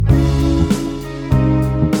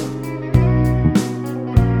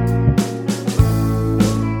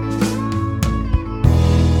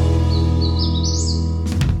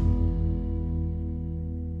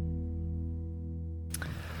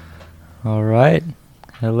All right.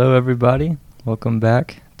 Hello, everybody. Welcome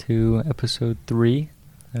back to episode 3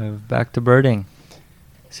 of Back to Birding.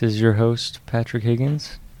 This is your host, Patrick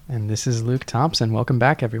Higgins. And this is Luke Thompson. Welcome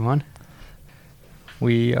back, everyone.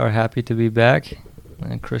 We are happy to be back.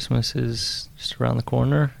 Christmas is just around the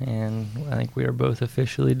corner, and I think we are both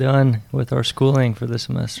officially done with our schooling for the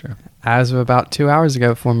semester. As of about 2 hours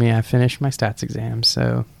ago for me, I finished my stats exam,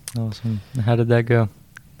 so... Awesome. How did that go?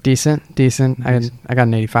 Decent. I got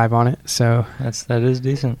an 85 on it, so... That is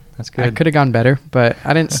decent. That's good. I could have gone better, but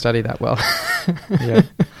I didn't study that well. Yeah.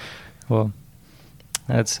 Well,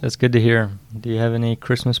 that's good to hear. Do you have any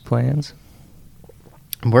Christmas plans?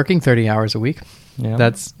 I'm working 30 hours a week. Yeah.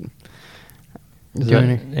 Does that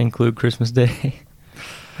include Christmas Day?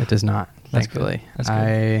 It does not, That's thankfully. Good. That's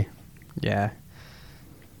good. Yeah.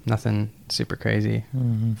 Nothing super crazy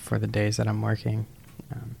for the days that I'm working.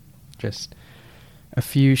 Just a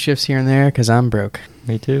few shifts here and there because I'm broke.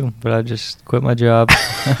 Me too, but I just quit my job.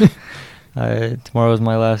 Tomorrow is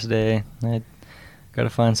my last day. I got to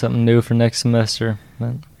find something new for next semester,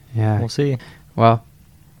 but yeah, we'll see. Well,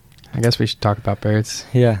 I guess we should talk about birds.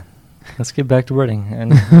 Yeah, let's get back to birding,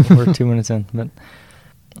 and we're 2 minutes in. But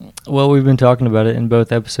well, we've been talking about it in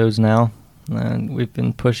both episodes now, and we've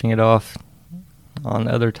been pushing it off on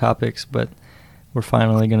other topics, but we're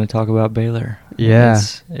finally going to talk about Baylor. Yeah.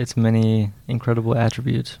 Its many incredible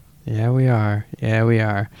attributes. Yeah, we are.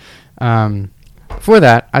 Before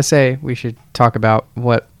that, I say we should talk about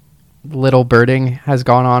what little birding has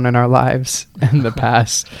gone on in our lives in the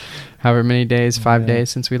past however many days, 5 days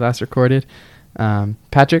since we last recorded.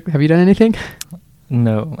 Patrick, have you done anything?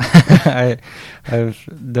 No. I've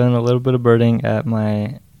done a little bit of birding at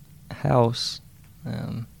my house.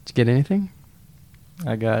 Did you get anything?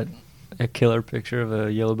 I got a killer picture of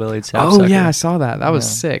a yellow-bellied sapsucker. Oh, yeah, I saw that. That was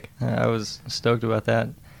sick. I was stoked about that.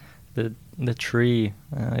 The tree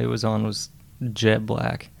it was on was jet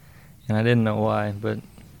black, and I didn't know why, but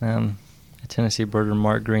a Tennessee birder,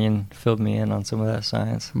 Mark Green, filled me in on some of that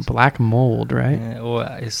science. Black mold, right? Well,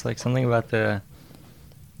 it's like something about the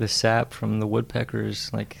sap from the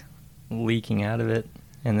woodpeckers like leaking out of it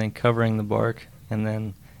and then covering the bark, and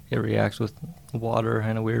then it reacts with water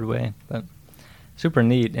in a weird way. But super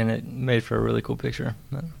neat, and it made for a really cool picture.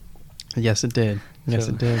 But yes, it did.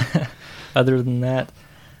 Other than that,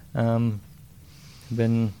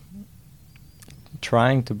 been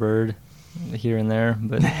trying to bird here and there,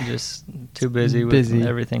 but just too busy with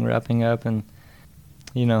everything wrapping up. And,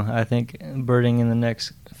 I think birding in the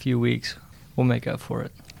next few weeks will make up for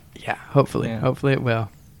it. Yeah, hopefully. Yeah. Hopefully it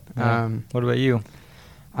will. Yeah. What about you?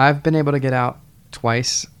 I've been able to get out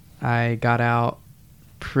twice. I got out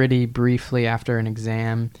pretty briefly after an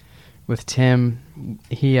exam with Tim.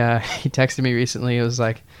 He texted me recently. It was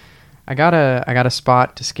like, I got a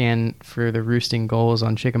spot to scan for the roosting gulls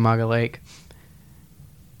on Chickamauga Lake,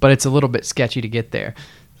 but it's a little bit sketchy to get there,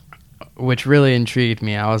 which really intrigued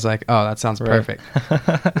me. I was like, oh, that sounds perfect.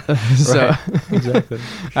 So exactly.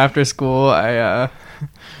 After school, I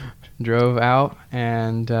drove out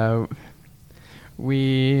and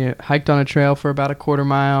we hiked on a trail for about a quarter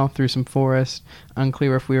mile through some forest.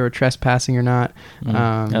 Unclear if we were trespassing or not.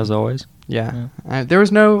 As always. Yeah. There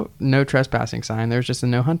was no trespassing sign. There was just a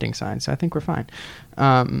no hunting sign. So I think we're fine.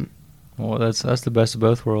 Well, that's the best of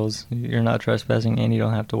both worlds. You're not trespassing, and you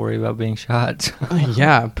don't have to worry about being shot.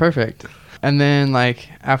 Yeah, perfect. And then,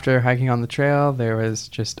 after hiking on the trail, there was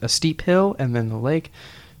just a steep hill and then the lake.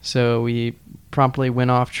 So we promptly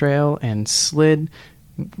went off trail and slid.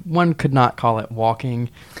 One could not call it walking.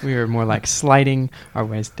 We were more like sliding our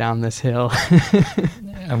ways down this hill.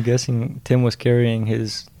 I'm guessing Tim was carrying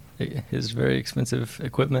his very expensive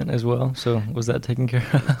equipment as well. So was that taken care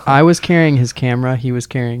of? I was carrying his camera. He was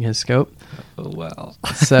carrying his scope. Oh, wow.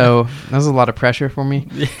 So that was a lot of pressure for me.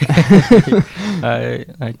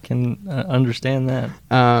 I can understand that.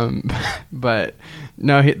 But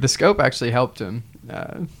no, the scope actually helped him.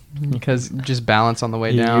 Because just balance on the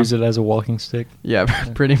way down. You use it as a walking stick? Yeah,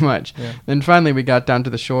 pretty much. Yeah. Then finally we got down to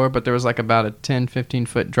the shore, but there was about a 10-15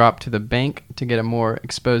 foot drop to the bank to get a more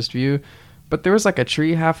exposed view. But there was a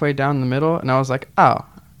tree halfway down the middle, and I was like, oh,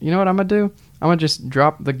 you know what I'm going to do? I'm going to just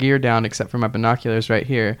drop the gear down, except for my binoculars right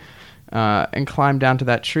here, and climb down to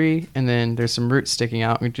that tree, and then there's some roots sticking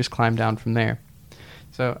out, and we just climb down from there.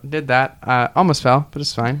 So I did that. Almost fell, but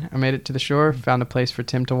it's fine. I made it to the shore, found a place for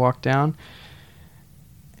Tim to walk down,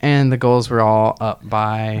 and the gulls were all up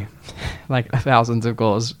by, thousands of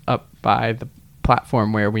gulls up by the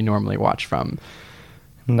platform where we normally watch from.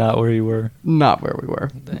 Not where you were. Not where we were.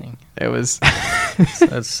 Dang. It was...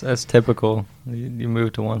 that's typical. You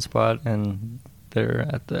move to one spot and there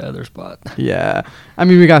at the other spot. Yeah. I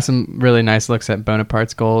mean, we got some really nice looks at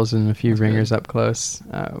Bonaparte's goals and a few That's ringers good. up close,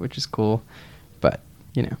 which is cool. But,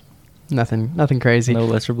 you know, nothing crazy. No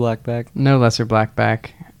lesser blackback. No lesser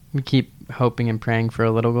blackback. We keep hoping and praying for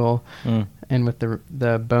a little goal. Mm. And with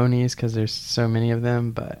the bonies, because there's so many of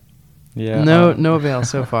them, but Yeah. no avail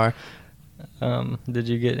so far. Did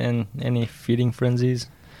you get in any feeding frenzies?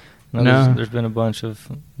 No. There's been a bunch of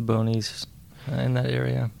bonies in that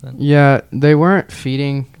area. But Yeah, they weren't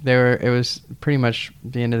feeding. It was pretty much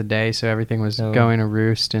the end of the day, so everything was going to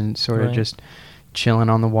roost and sort of Right. just chilling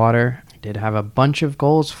on the water. We did have a bunch of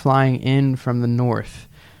gulls flying in from the north,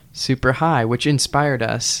 super high, which inspired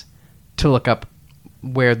us to look up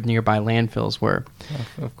where the nearby landfills were.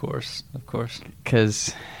 Of course.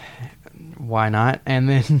 Because why not? And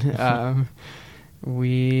then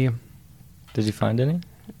Did you find any?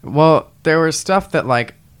 Well, there was stuff that,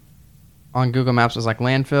 like, on Google Maps was like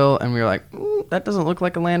landfill, and we were like, that doesn't look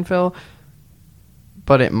like a landfill,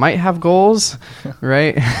 but it might have goals,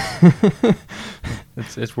 right?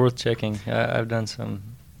 It's worth checking. I've done some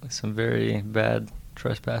very bad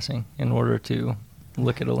trespassing in order to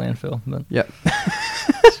look at a landfill. But Yep.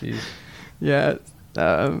 jeez. Yeah.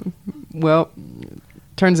 Well,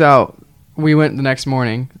 turns out we went the next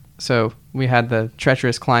morning, so we had the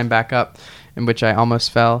treacherous climb back up, in which I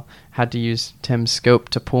almost fell. Had to use Tim's scope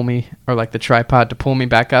to pull me, or like the tripod to pull me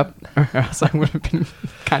back up, or else I would have been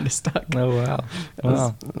kind of stuck. Oh wow.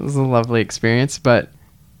 It was a lovely experience. But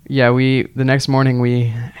yeah, the next morning we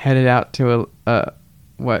headed out to a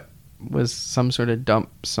what was some sort of dump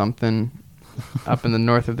something up in the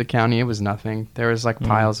north of the county. It was nothing. There was like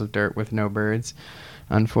piles of dirt with no birds,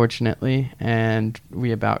 unfortunately, and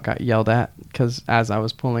we about got yelled at because as I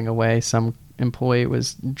was pulling away, some employee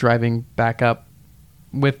was driving back up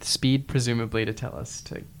with speed, presumably to tell us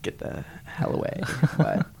to get the hell away.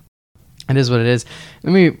 But it is what it is.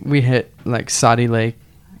 And we hit like Sooty Lake.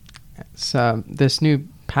 It's this new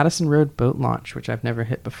Pattison Road boat launch, which I've never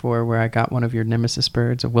hit before, where I got one of your nemesis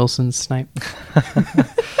birds, a Wilson snipe.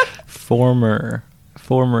 Former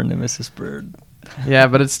nemesis bird. Yeah,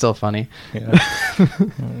 but it's still funny. Yeah.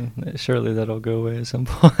 Surely that'll go away at some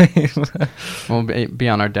point. We'll be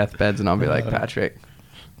on our deathbeds, and I'll be like, Patrick.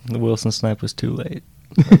 The Wilson snipe was too late.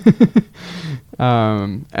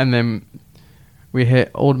 And then we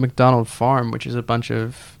hit Old McDonald Farm, which is a bunch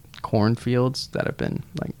of cornfields that have been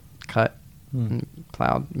like cut and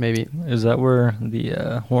plowed. Maybe Is that where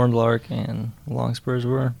the horned lark and longspurs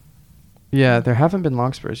were? Yeah, there haven't been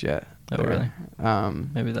longspurs yet. Oh, there. really?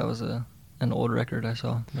 Maybe that was an old record I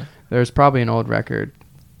saw. But. There's probably an old record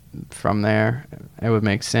from there. It would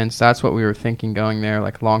make sense. That's what we were thinking going there,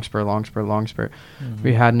 like longspur. Mm-hmm.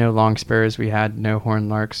 We had no longspurs. We had no horned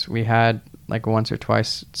larks. We had like once or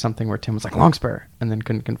twice something where Tim was like longspur and then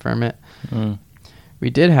couldn't confirm it. Mm. We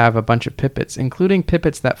did have a bunch of pipits, including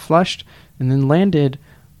pipits that flushed and then landed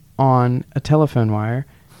on a telephone wire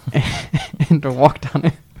and walked on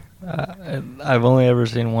it. I've only ever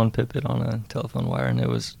seen one pipit on a telephone wire, and it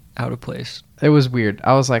was out of place. It was weird.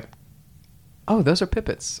 I was like, oh, those are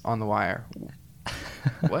pipits on the wire.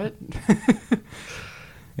 What?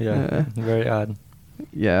 Yeah, very odd.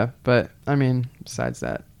 Yeah, but, I mean, besides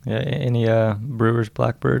that. Yeah, any Brewers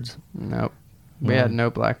blackbirds? Nope. We had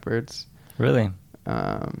no blackbirds. Really?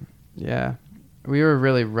 Yeah. We were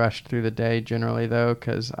really rushed through the day generally, though,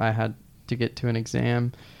 because I had to get to an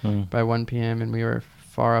exam by 1 p.m., and we were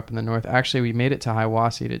far up in the north. Actually, we made it to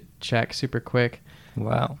Hiawassee to check super quick.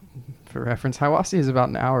 Wow. For reference, Hiawassee is about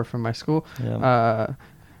an hour from my school. Yeah.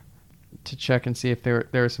 To check and see if there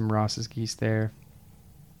were some Ross's geese there.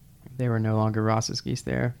 There were no longer Ross's geese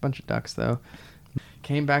there. Bunch of ducks, though.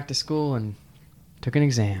 Came back to school and took an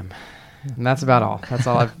exam. And that's about all. That's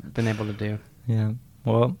all I've been able to do. Yeah.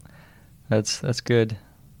 Well, that's good.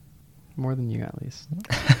 More than you, at least.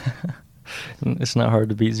 It's not hard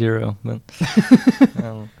to beat zero, but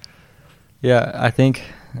yeah, I think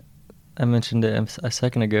I mentioned it a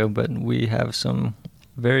second ago, but we have some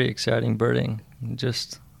very exciting birding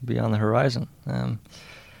just beyond the horizon.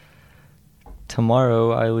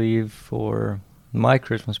 Tomorrow I leave for my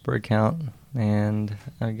Christmas bird count, and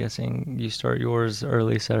I'm guessing you start yours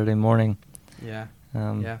early Saturday morning. Yeah.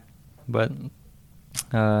 Yeah. But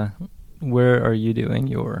where are you doing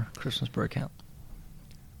your Christmas bird count?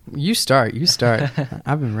 You start.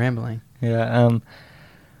 I've been rambling. Yeah.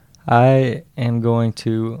 I am going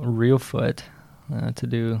to Reelfoot to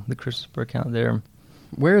do the Christmas bird count there.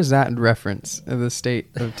 Where is that in reference of the state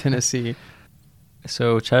of Tennessee?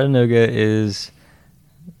 So Chattanooga is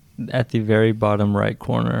at the very bottom right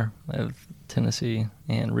corner of Tennessee,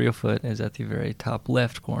 and Reelfoot is at the very top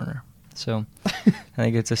left corner. So I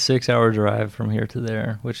think it's a 6-hour drive from here to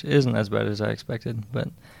there, which isn't as bad as I expected, but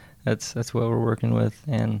that's what we're working with.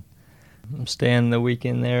 And I'm staying the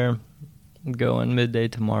weekend there, going midday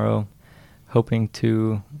tomorrow, hoping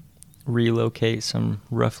to relocate some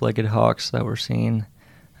rough-legged hawks that were seen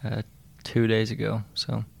 2 days ago.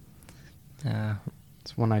 So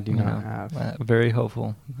it's one I do not have. Very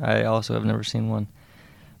hopeful. I also have never seen one,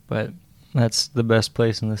 but that's the best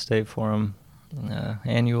place in the state for them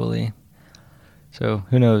annually. So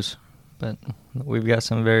who knows? But we've got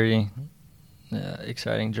some very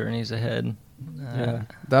exciting journeys ahead. Yeah,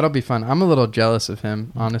 that'll be fun. I'm a little jealous of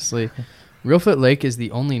him, honestly. Reelfoot Lake is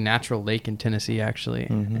the only natural lake in Tennessee, actually,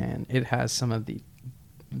 and it has some of the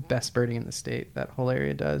best birding in the state. That whole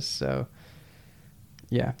area does. So,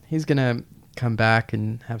 yeah, he's gonna come back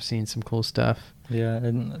and have seen some cool stuff. Yeah,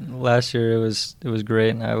 and last year it was great,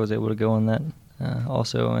 and I was able to go on that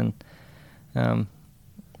also. And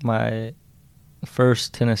my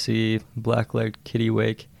first Tennessee black-legged kitty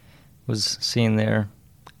wake was seen there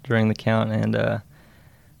during the count, and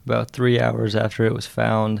about 3 hours after it was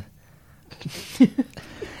found,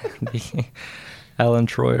 Alan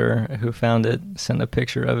Troyer, who found it, sent a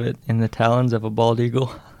picture of it in the talons of a bald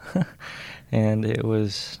eagle, and it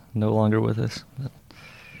was no longer with us. But,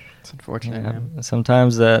 it's unfortunate. Yeah.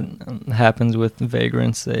 Sometimes that happens with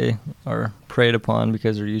vagrants. They are preyed upon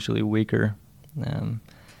because they're usually weaker,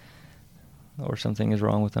 or something is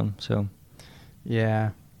wrong with them. So, yeah.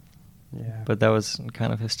 But that was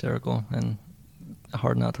kind of hysterical and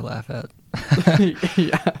hard not to laugh at.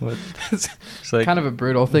 Yeah, it's like, kind of a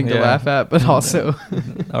brutal thing to laugh at, but also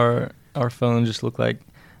our phone just looked like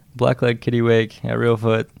black-legged kitty wake at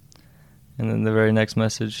Reelfoot, and then the very next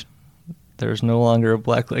message, there's no longer a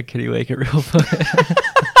black-legged kitty wake at Reelfoot.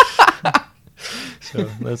 So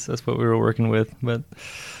that's what we were working with. But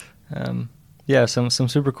yeah, some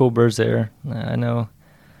super cool birds there. I know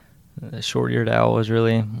the short-eared owl was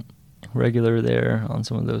really regular there on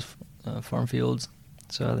some of those farm fields.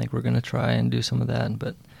 So I think we're going to try and do some of that.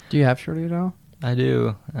 But do you have short-eared owl? I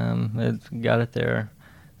do. I got it there.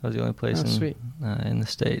 That was the only place in the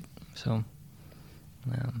state. So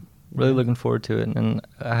really looking forward to it. And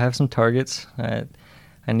I have some targets. I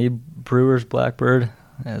need Brewer's blackbird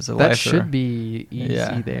as a lifer. That should be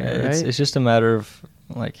easy there, right? It's just a matter of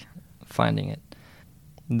finding it.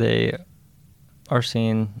 They are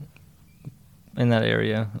seen in that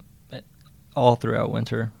area all throughout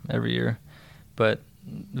winter, every year, but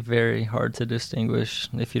very hard to distinguish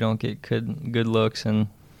if you don't get good looks and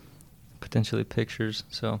potentially pictures.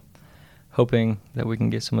 So hoping that we can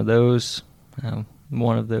get some of those,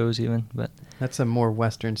 one of those even. But that's a more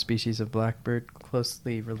western species of blackbird,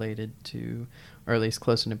 closely related to, or at least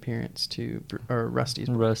close in appearance to, or Rusty's.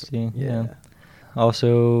 Rusty, yeah.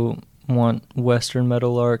 Also want western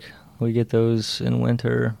meadowlark. We get those in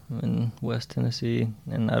winter in West Tennessee,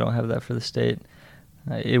 and I don't have that for the state.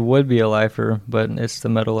 It would be a lifer, but it's the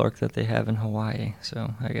meadowlark that they have in Hawaii,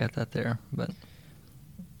 so I got that there. But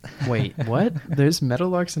wait, what? There's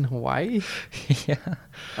meadowlarks in Hawaii? Yeah.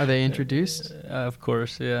 Are they introduced? Of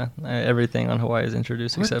course, yeah. Everything on Hawaii is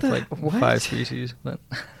introduced except 5 species. But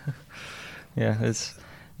yeah,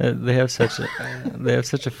 they have such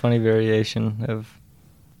a funny variation of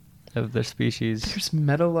their species. There's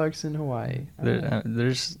meadowlarks in Hawaii.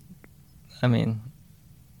 There's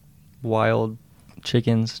wild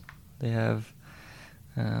chickens. They have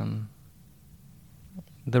the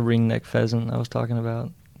ringneck pheasant I was talking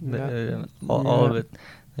about. Yeah. All of it.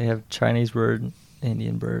 They have Chinese bird,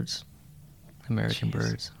 Indian birds, American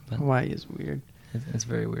birds. But Hawaii is weird. It's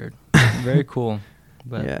very weird. Very cool.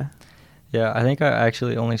 But yeah, I think I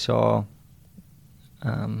actually only saw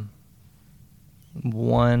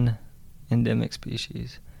one endemic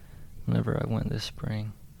species whenever I went this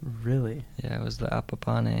spring. Really? Yeah, it was the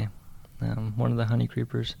apapane, one of the honey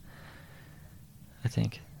creepers, I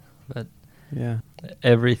think. But yeah,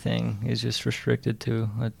 everything is just restricted to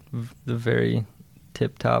the very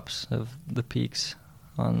tip tops of the peaks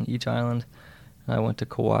on each island. And I went to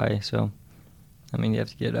Kauai, so you have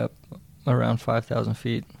to get up around 5,000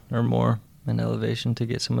 feet or more in elevation to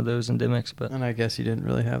get some of those endemics. And I guess you didn't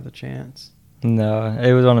really have the chance. No,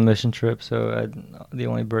 it was on a mission trip, so the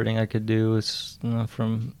only birding I could do was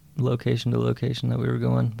from location to location that we were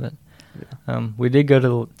going. But we did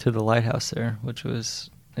go to the lighthouse there, which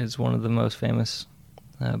is one of the most famous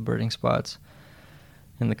birding spots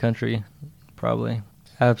in the country, probably.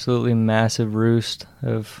 Absolutely massive roost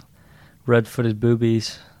of red-footed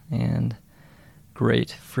boobies and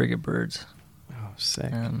great frigate birds. Oh,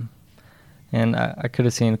 sick. And I could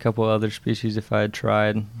have seen a couple other species if I had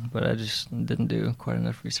tried, but I just didn't do quite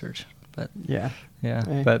enough research. But Yeah.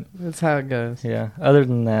 yeah, but that's how it goes. yeah. Other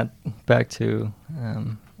than that, back to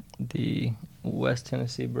the West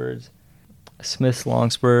Tennessee birds. Smith's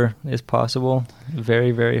longspur is possible.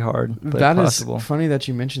 Very, very hard, but That possible. is funny that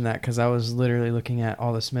you mentioned that, because I was literally looking at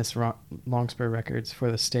all the Smith's longspur records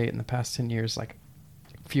for the state in the past 10 years, like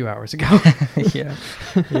a few hours ago. Yeah.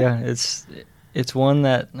 Yeah, it's one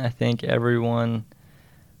that I think everyone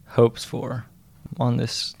hopes for on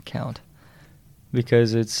this count,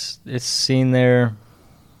 because it's seen there,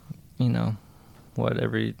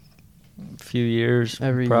 every few years,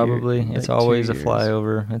 probably. Year, it's like always 2 a years.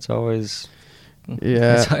 flyover. It's always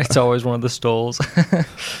it's always one of the stoles.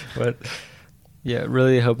 But yeah,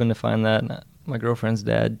 really hoping to find that. My girlfriend's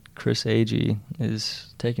dad, Chris Agee,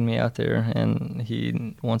 is taking me out there, and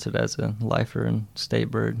he wants it as a lifer and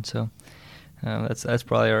state bird. So that's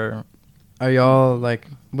probably our. Are y'all like?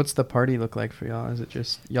 What's the party look like for y'all? Is it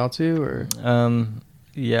just y'all two, or?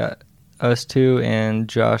 Yeah, us two and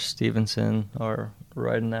Josh Stevenson are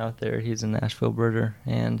riding out there. He's a Nashville birder,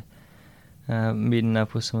 and meeting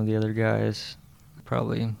up with some of the other guys,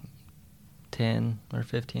 probably 10 or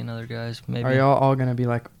 15 other guys, maybe. Are y'all all gonna be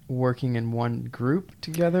like working in one group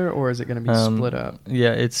together, or is it gonna be split up?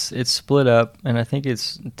 Yeah, it's split up, and I think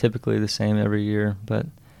it's typically the same every year, but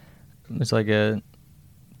it's like a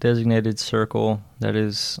designated circle that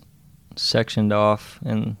is sectioned off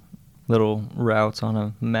in little routes on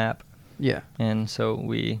a map. Yeah. And so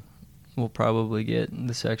we will probably get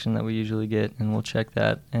the section that we usually get, and we'll check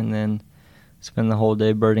that, and then spend the whole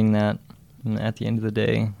day birding that. And at the end of the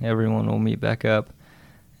day, everyone will meet back up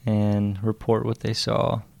and report what they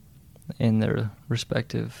saw in their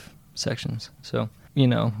respective sections. So,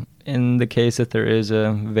 in the case that there is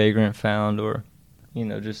a vagrant found, or,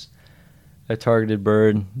 just a targeted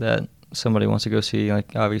bird that somebody wants to go see,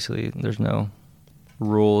 like, obviously there's no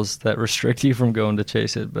rules that restrict you from going to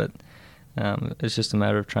chase it, but it's just a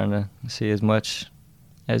matter of trying to see as much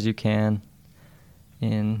as you can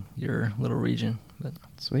in your little region. But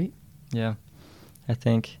Sweet. yeah, I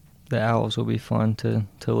think the owls will be fun to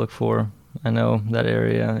look for. I know that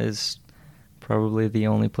area is probably the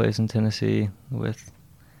only place in Tennessee with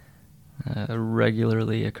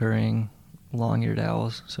regularly occurring long-eared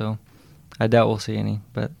owls, so I doubt we'll see any,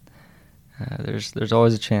 but there's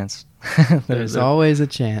always a chance. There's always a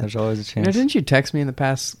chance. There's always a chance. Didn't you text me in the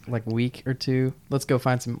past week or two? Let's go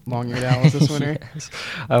find some long-eared owls this winter. Yes,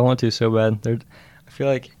 I want to so bad. I feel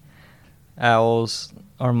like owls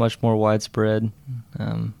are much more widespread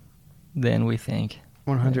than we think.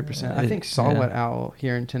 100%. I think saw-whet owl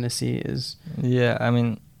here in Tennessee is. Yeah, I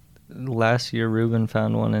mean, last year Ruben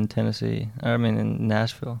found one in Tennessee. In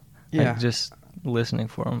Nashville. Yeah. Just listening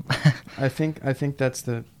for them. I think that's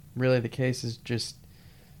really the case, is just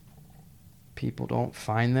people don't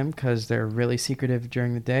find them because they're really secretive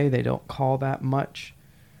during the day. They don't call that much.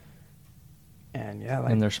 And yeah,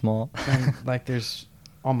 and they're small. And there's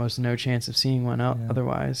almost no chance of seeing one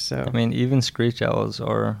otherwise. So even screech owls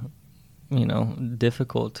are,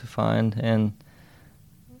 difficult to find, and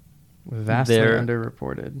vastly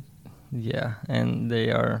underreported. Yeah, and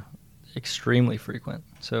they are extremely frequent.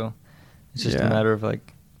 So it's just a matter of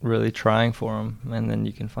really trying for them, and then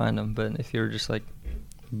you can find them. But if you're just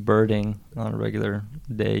birding on a regular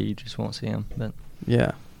day, you just won't see them. But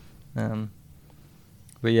yeah.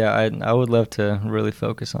 But yeah, I would love to really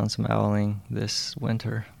focus on some owling this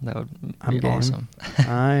winter. That would be awesome.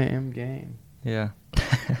 I am game. Yeah.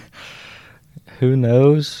 Who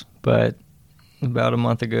knows? But about a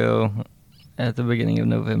month ago, at the beginning of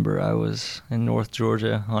November, I was in North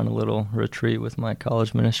Georgia on a little retreat with my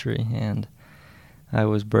college ministry, and I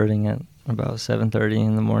was birding at about 7:30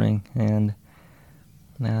 in the morning, and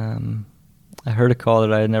I heard a call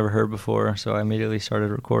that I had never heard before, so I immediately started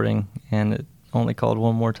recording, and it only called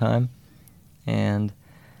one more time, and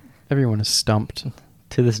everyone is stumped.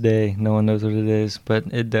 To this day, no one knows what it is, but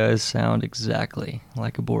it does sound exactly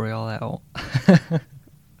like a boreal owl.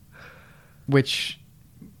 Which,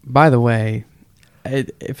 by the way,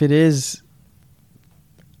 if it is,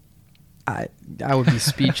 I would be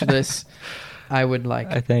speechless. I would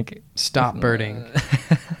I think stop birding.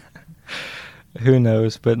 Who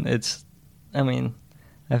knows? But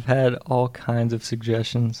I've had all kinds of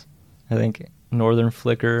suggestions. I think northern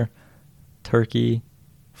flicker, turkey,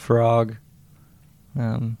 frog,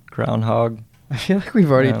 groundhog. I feel like we've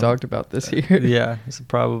already talked about this here. Yeah,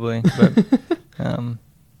 probably. But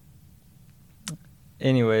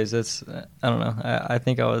anyways, that's I don't know. I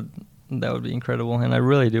think that would be incredible, and I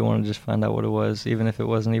really do want to just find out what it was, even if it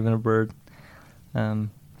wasn't even a bird.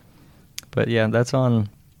 But yeah, that's on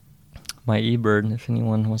my eBird if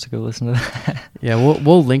anyone wants to go listen to that. Yeah,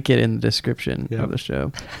 we'll link it in the description of the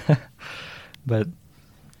show. But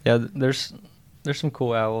yeah, there's some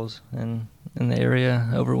cool owls in the area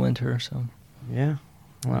over winter. So Yeah.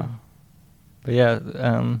 Wow. But yeah,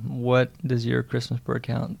 what does your Christmas bird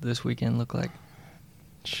count this weekend look like?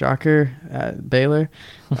 Shocker at Baylor.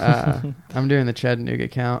 I'm doing the Chattanooga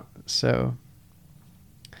count. So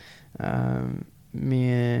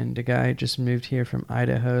me and the guy who just moved here from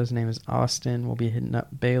Idaho, his name is Austin, we'll be hitting up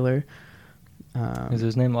Baylor. Is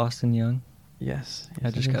his name Austin Young? Yes.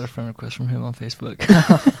 I just got a friend request from him on Facebook.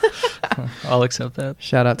 I'll accept that.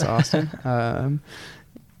 Shout out to Austin.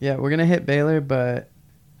 Yeah, we're going to hit Baylor, but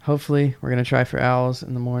hopefully we're going to try for owls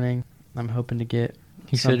in the morning. I'm hoping to get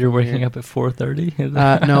You said you're waking up at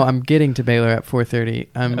 4:30? No, I'm getting to Baylor at 4:30.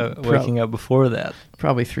 I'm waking up before that.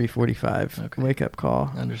 Probably 3:45. Okay. Wake up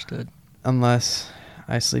call. Understood. Unless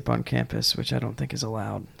I sleep on campus, which I don't think is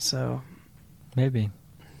allowed. So maybe.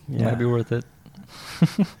 Yeah. Might be worth it.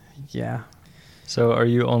 Yeah. So are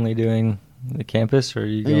you only doing the campus, or are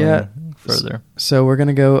you going further? So we're going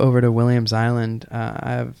to go over to Williams Island. I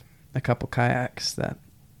have a couple kayaks that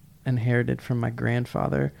inherited from my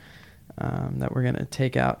grandfather that we're going to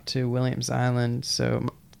take out to Williams Island. So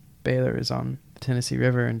Baylor is on the Tennessee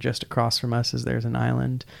River, and just across from us there's an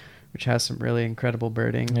island which has some really incredible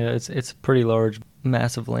birding. Yeah, it's a pretty large,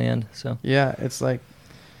 massive land. So yeah, it's like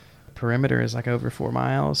perimeter is like over 4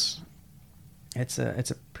 miles. It's a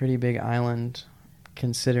pretty big island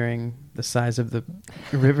considering the size of the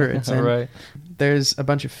river it's in. Right. There's a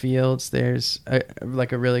bunch of fields. There's a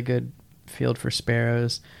really good field for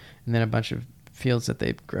sparrows, and then a bunch of fields that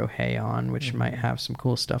they grow hay on, which might have some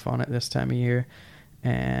cool stuff on it this time of year,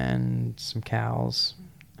 and some cows,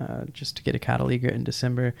 just to get a cattle egret in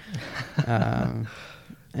December.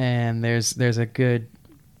 And there's a good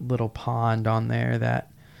little pond on there that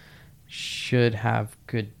should have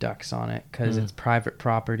good ducks on it because it's private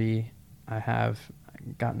property. I have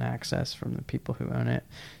gotten access from the people who own it.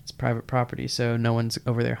 It's private property, so no one's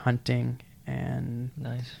over there hunting, and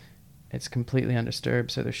nice. It's completely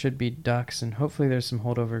undisturbed, so there should be ducks, and hopefully there's some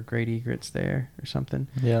holdover great egrets there or something.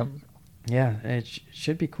 Yeah. Yeah, it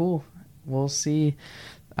should be cool. We'll see.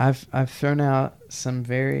 I've thrown out some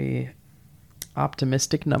very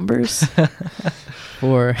optimistic numbers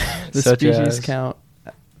for the Such species as? count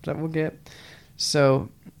that we'll get. So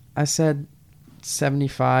I said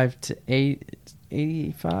 75 to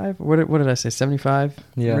 85. What did I say? 75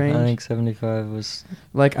 Yeah, range? I think 75 was...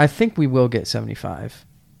 Like, I think we will get 75.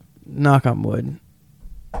 Knock on wood.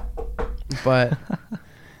 But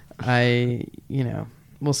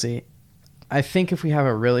we'll see. I think if we have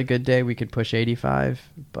a really good day, we could push 85,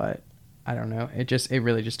 but I don't know. It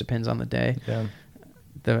really just depends on the day. Yeah.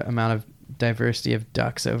 The amount of diversity of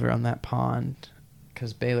ducks over on that pond,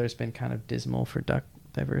 because Baylor's been kind of dismal for duck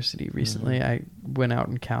diversity recently. Mm-hmm. I went out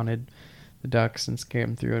and counted the ducks and scared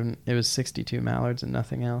them through, and it was 62 mallards and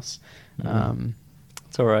nothing else. Mm-hmm.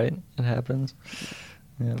 It's all right. It happens.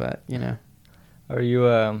 Yeah. But, Are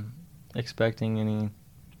you expecting any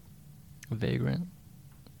vagrant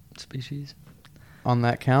species? On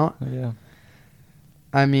that count? Yeah.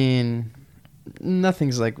 I mean,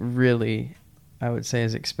 nothing's like really, I would say,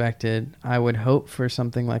 as expected. I would hope for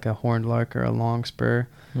something like a horned lark or a longspur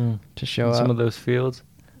to show up. Some of those fields?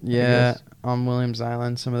 Yeah, on Williams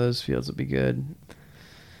Island, some of those fields would be good.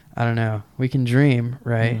 I don't know. We can dream,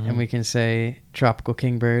 right? Mm-hmm. And we can say tropical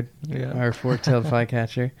kingbird or fork-tailed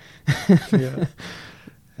flycatcher. Yeah.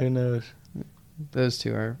 Who knows? Those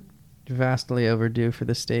two are vastly overdue for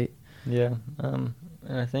the state. Yeah. And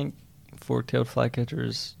I think fork-tailed flycatcher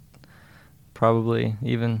is probably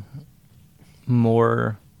even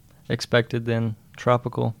more expected than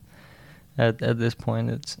tropical at this point.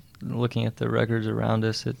 It's looking at the records around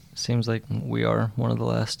us, it seems like we are one of the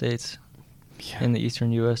last states in the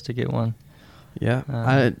eastern U.S. to get one. Yeah.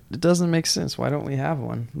 It doesn't make sense. Why don't we have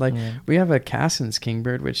one? Like, we have a Cassin's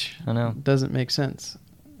kingbird, which I know doesn't make sense.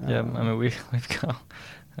 Yeah, I mean, we've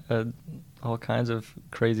got all kinds of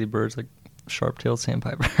crazy birds, like sharp-tailed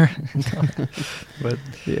sandpiper. But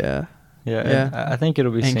yeah. I think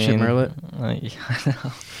it'll be Ancient seen. Merlet.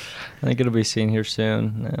 I think it'll be seen here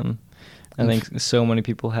soon. I think so many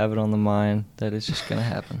people have it on the mind that it's just going to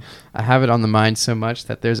happen. I have it on the mind so much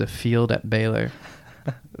that there's a field at Baylor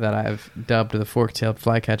that I've dubbed the fork-tailed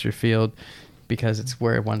flycatcher field because it's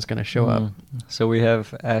where one's going to show up. So we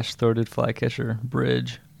have ash-throated flycatcher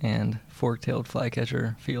bridge and fork-tailed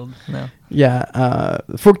flycatcher field now. Yeah,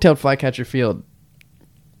 the fork-tailed flycatcher field,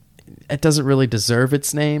 it doesn't really deserve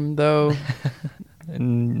its name, though.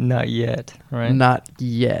 Not yet, right? Not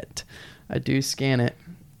yet. I do scan it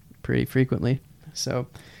pretty frequently, so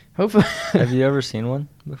Hopefully. Have you ever seen one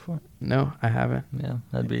before? No, I haven't. Yeah,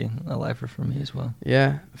 that'd be a lifer for me as well.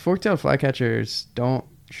 Yeah, fork-tailed flycatchers don't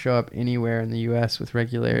show up anywhere in the U.S. with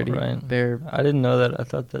regularity. Right. They're I didn't know that. I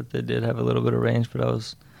thought that they did have a little bit of range, but I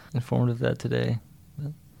was informed of that today.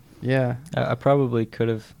 But yeah, I probably could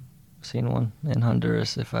have seen one in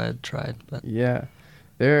Honduras if I had tried. But yeah,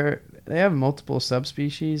 they have multiple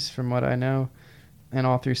subspecies from what I know, and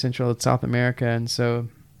all through Central and South America. And so,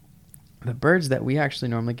 the birds that we actually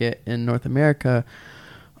normally get in North America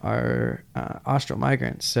are austral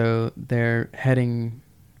migrants. So they're heading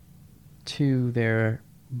to their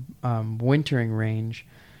wintering range,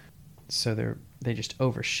 so they just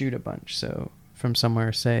overshoot a bunch. So from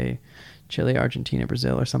somewhere, say Chile, Argentina,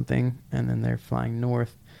 Brazil, or something, and then they're flying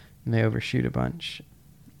north, and they overshoot a bunch,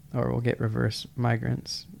 or we'll get reverse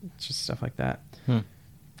migrants. It's just stuff like that.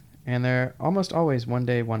 And they're almost always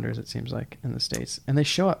one-day wonders, it seems like, in the States, and they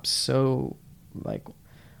show up so like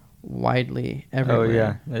widely everywhere. oh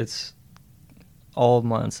yeah, it's all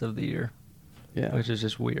months of the year. Yeah, Which is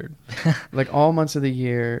just weird. like all months of the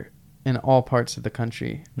year in all parts of the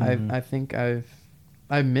country. Mhm. I think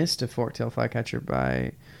I missed a fork-tail flycatcher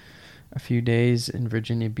by a few days in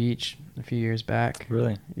Virginia Beach a few years back.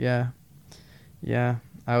 Really? Yeah.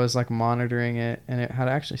 I was like monitoring it, and it had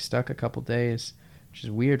actually stuck a couple days, which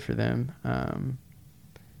is weird for them.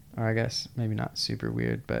 Or I guess maybe not super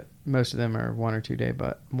weird, but most of them are 1 or 2 day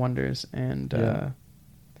wonders. And I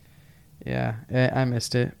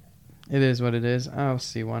missed it. It is what it is. I'll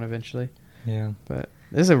see one eventually. Yeah. But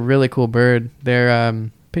this is a really cool bird. They're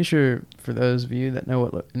picture for those of you that know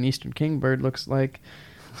what an eastern kingbird looks like.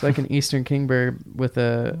 It's like an eastern kingbird with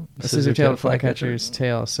a scissor-tailed flycatcher's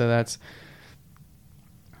tail. So that's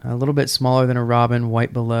a little bit smaller than a robin,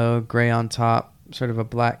 white below, gray on top, sort of a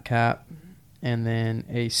black cap, and then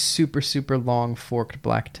a super, super long forked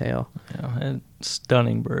black tail. Yeah, and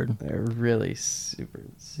stunning bird. They're really super,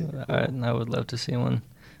 super cool. I would love to see one.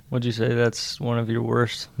 Would you say that's one of your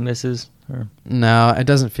worst misses? Or? No, it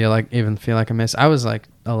doesn't feel like a miss. I was like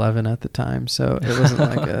 11 at the time, so it wasn't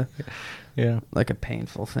like a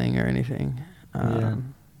painful thing or anything. I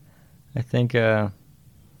think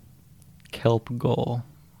kelp gull,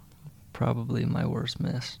 probably my worst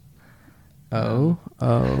miss. Do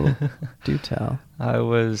tell. I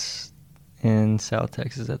was in South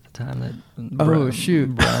Texas at the time that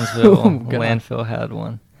shoot. Brownsville Oh, God. landfill had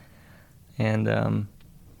one, and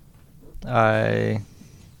I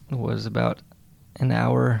was about an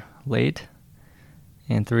hour late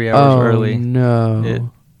and 3 hours early.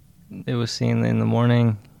 No. It was seen in the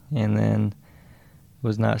morning, and then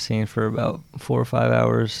was not seen for about 4 or 5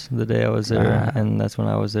 hours the day I was there, and that's when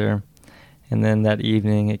I was there. And then that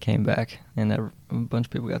evening it came back, and a bunch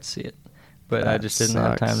of people got to see it. But I just didn't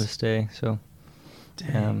have time to stay. So,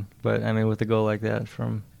 but I mean, with a goal like that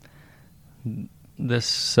from this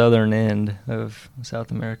southern end of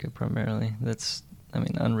South America primarily, that's, I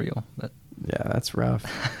mean, unreal. But yeah, that's rough.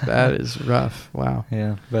 That is rough. Wow.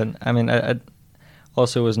 Yeah, but I mean, I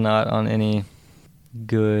also was not on any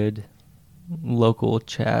good local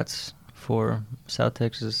chats for South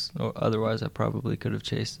Texas, or otherwise I probably could have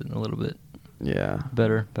chased it a little bit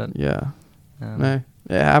better. But it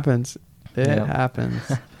happens. It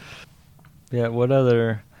happens. Yeah, what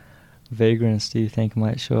other vagrants do you think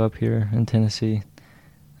might show up here in Tennessee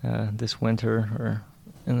this winter or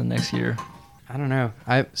in the next year? I don't know.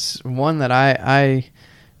 One that I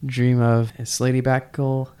dream of is slatyback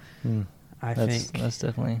gull. I think that's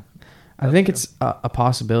definitely. I think it's a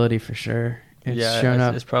possibility for sure. It's shown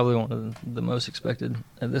up. It's probably one of the most expected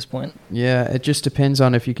at this point. Yeah, it just depends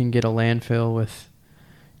on if you can get a landfill with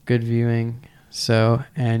good viewing. So,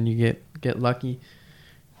 and you get lucky.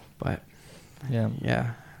 But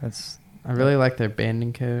yeah, I really like their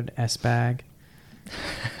banding code, S-bag.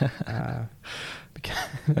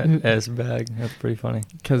 S-bag, that's pretty funny.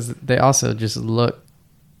 Because they also just look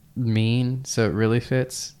mean, so it really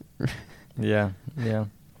fits. Yeah.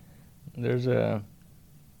 There's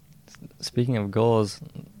speaking of gulls,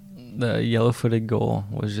 the yellow-footed gull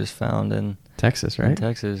was just found in Texas, right? In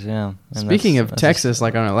Texas, yeah. And speaking of Texas,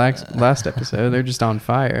 like on our last episode, they're just on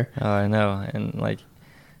fire. Oh, I know. And like,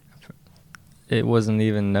 it wasn't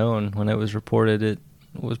even known when it was reported. It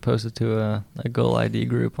was posted to a gull ID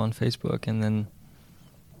group on Facebook, and then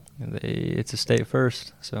it's a state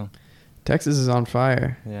first. So Texas is on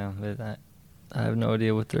fire. Yeah, I have no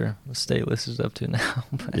idea what their state list is up to now.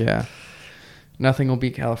 Yeah. Nothing will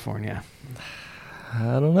beat California.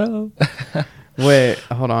 I don't know. Wait,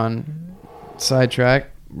 hold on. Sidetrack.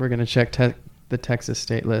 We're going to check the Texas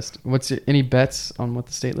state list. Any bets on what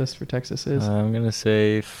the state list for Texas is? I'm going to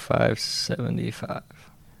say 575.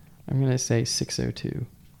 I'm going to say 602.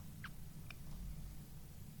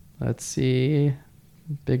 Let's see.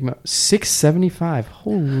 675.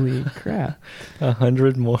 Holy crap.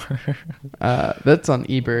 100 more. That's on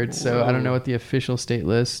eBird, so Whoa. I don't know what the official state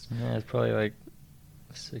list. Yeah, it's probably like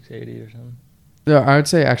 680 or something. No, I would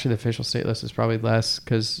say actually the official state list is probably less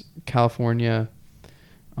because California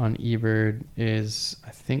on eBird is,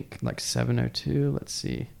 I think, like 702. Let's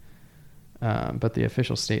see. But the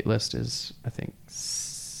official state list is, I think,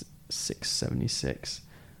 676.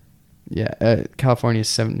 Yeah, California is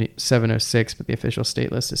 706, but the official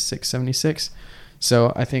state list is 676.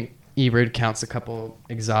 So I think eBird counts a couple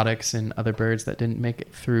exotics and other birds that didn't make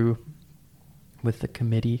it through with the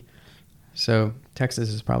committee. So Texas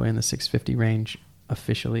is probably in the 650 range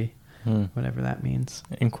officially, whatever that means.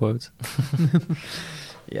 In quotes.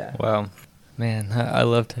 Yeah. Wow. Man, I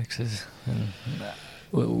love Texas. And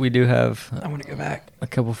we do have I want to go back. a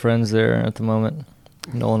couple friends there at the moment.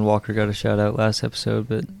 Nolan Walker got a shout out last episode,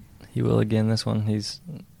 but he will again this one. He's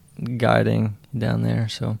guiding down there,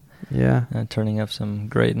 so Yeah. turning up some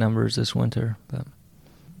great numbers this winter. But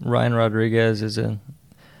Ryan Rodriguez is a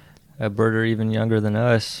birder even younger than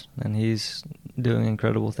us, and he's doing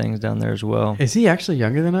incredible things down there as well. Is he actually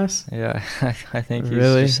younger than us? Yeah, I think he's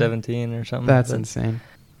Really? just 17 or something. That's but- insane.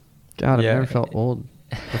 God, I've Yeah. never felt old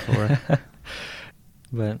before.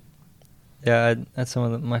 But yeah, that's some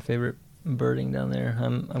of my favorite birding down there.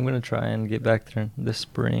 I'm going to try and get back there this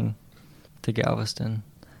spring to Galveston.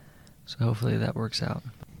 So hopefully that works out.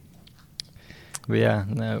 But yeah,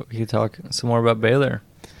 now we could talk some more about Baylor.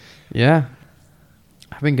 Yeah.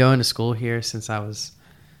 I've been going to school here since I was,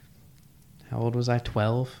 how old was I?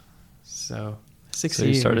 12. So 6 So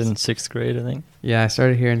years. you started in 6th grade, I think? Yeah, I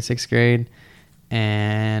started here in 6th grade,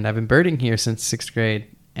 and I've been birding here since 6th grade,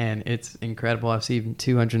 and it's incredible. I've seen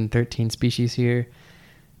 213 species here.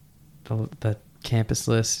 The campus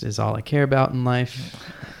list is all I care about in life.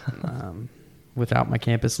 Without my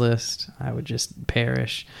campus list, I would just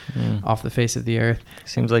perish off the face of the earth.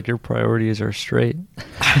 Seems like your priorities are straight.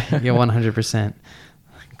 Yeah, 100%.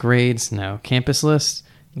 Grades, no. Campus list,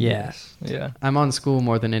 yeah. Yes. Yeah. I'm on school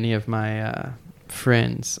more than any of my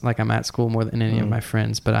friends. Like, I'm at school more than any of my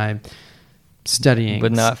friends, but I'm studying.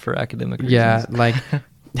 But not for academic reasons. Yeah, like,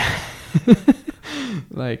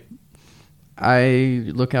 like, I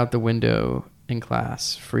look out the window in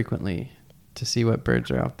class frequently to see what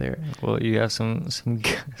birds are out there. Well, you have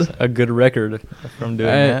a good record from doing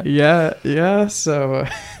that. Yeah. So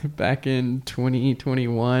back in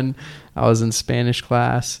 2021, I was in Spanish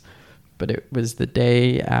class, but it was the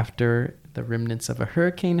day after the remnants of a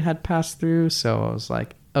hurricane had passed through. So I was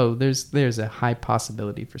like, oh, there's a high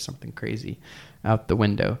possibility for something crazy out the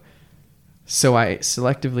window. So I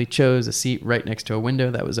selectively chose a seat right next to a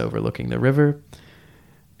window that was overlooking the river,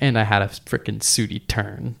 and I had a freaking Sooty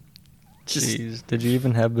Tern. Jeez, did you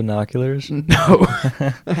even have binoculars? No.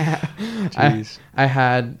 Jeez. I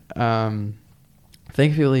had,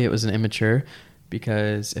 thankfully it was an immature,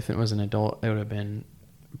 because if it was an adult, it would have been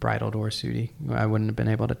bridled or Sooty. I wouldn't have been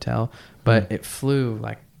able to tell, but it flew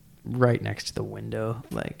like right next to the window,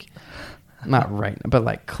 like not right, but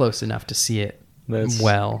like close enough to see it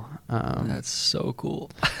well. That's so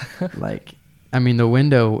cool. Like, I mean, the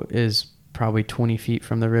window is probably 20 feet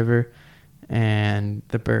from the river, and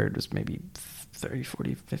the bird was maybe 30,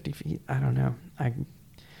 40, 50 feet. I don't know. I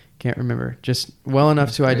can't remember. Just well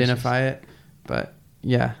enough to identify it. But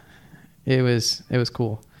yeah, it was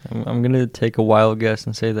cool. I'm going to take a wild guess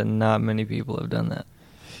and say that not many people have done that.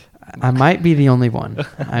 I might be the only one.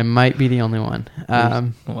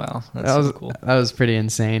 Wow, That's so cool. That was pretty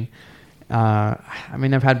insane. I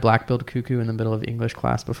mean, I've had black-billed cuckoo in the middle of English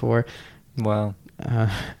class before. Wow.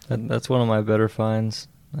 That's one of my better finds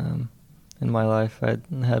in my life. I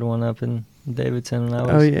had one up in Davidson when I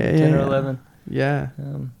was 10 or 11. Yeah.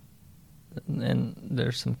 And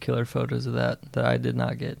there's some killer photos of that I did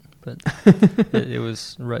not get, but it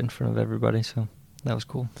was right in front of everybody, so that was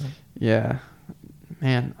cool. Yeah.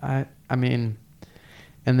 Man, I mean,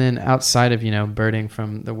 and then outside of, birding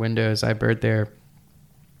from the windows, I bird there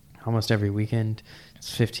almost every weekend.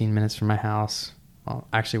 It's 15 minutes from my house. Well,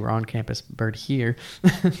 actually, we're on campus, bird here.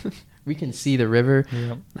 We can see the river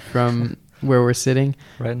from where we're sitting.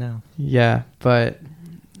 Right now. Yeah, but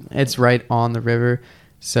it's right on the river.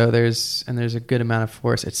 So there's a good amount of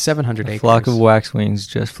forest. It's 700 acres. A flock of waxwings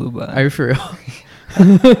just flew by. Are you for real?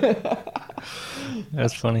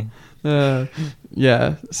 That's funny.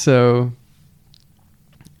 Yeah, so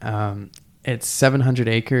it's 700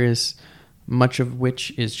 acres, much of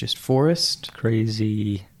which is just forest.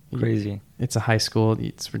 Crazy. It's a high school.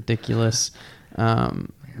 It's ridiculous.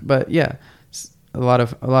 But yeah, a lot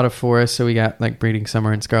of forest. So we got like breeding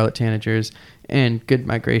summer and scarlet tanagers and good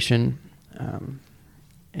migration.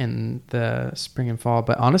 in the spring and fall.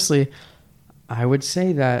 But honestly, I would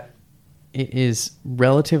say that it is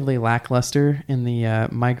relatively lackluster in the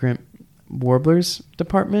migrant warblers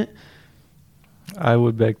department. I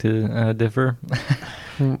would beg to differ.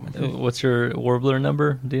 What's your warbler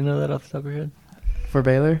number? Do you know that off the top of your head? For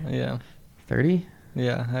Baylor? Yeah. 30?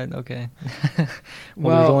 Yeah, okay.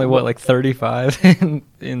 Well, there's only what, like 35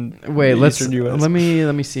 in wait, the Eastern US? let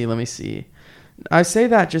me see. I say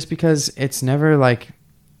that just because it's never like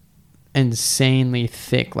insanely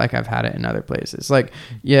thick like I've had it in other places. Like,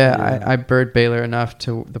 I bird Baylor enough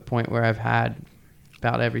to the point where I've had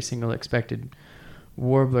about every single expected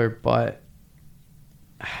warbler, but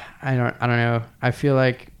I don't know. I feel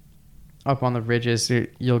like up on the ridges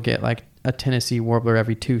you'll get like a Tennessee warbler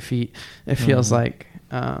every 2 feet. It feels like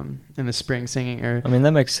in the spring singing. Or I mean,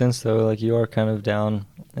 that makes sense though. Like you are kind of down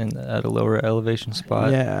at a lower elevation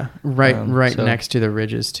spot. Yeah, right so next to the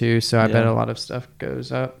ridges too. So I bet a lot of stuff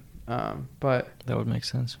goes up. But that would make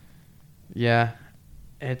sense. Yeah,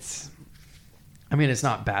 it's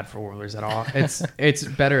not bad for warblers at all. It's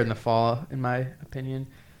better in the fall, in my opinion.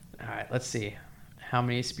 All right, let's see. How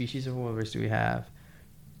many species of warblers do we have?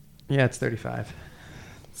 Yeah, it's 35.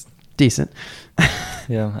 It's decent.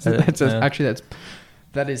 Yeah.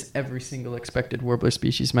 That is every single expected warbler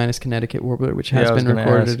species minus Connecticut warbler, which has been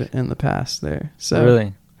recorded in the past there. So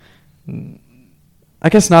really? I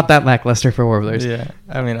guess not that lackluster for warblers. Yeah.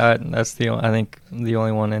 I mean, I think the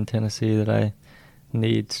only one in Tennessee that I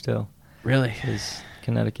need still. Really? Is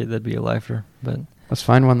Connecticut. That'd be a lifer, but let's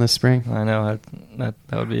find one this spring. I know that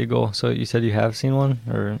would be a goal. So you said you have seen one,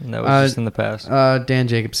 or that was just in the past? Dan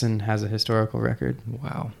Jacobson has a historical record.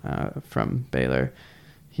 Wow. From Baylor,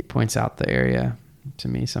 he points out the area to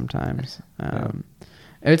me sometimes.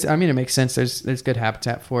 It makes sense. There's good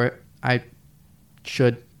habitat for it. I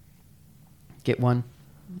should get one.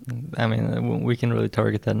 I mean, we can really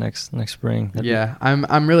target that next spring.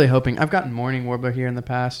 I'm really hoping. I've gotten mourning warbler here in the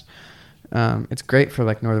past. It's great for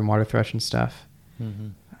like northern water thrush and stuff.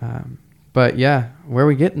 Mm-hmm. But yeah, where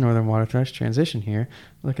we get northern water thrush transition here,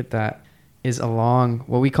 look at that, is along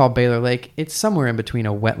what we call Baylor Lake. It's somewhere in between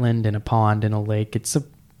a wetland and a pond and a lake. It's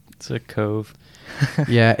a cove.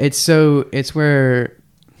 Yeah, it's where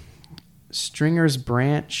Stringer's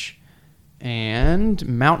Branch and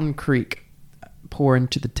Mountain Creek pour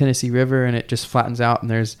into the Tennessee River, and it just flattens out, and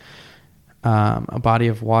there's a body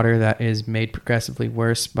of water that is made progressively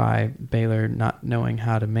worse by Baylor not knowing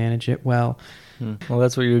how to manage it well. Well,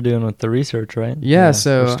 that's what you're doing with the research, right? Yeah,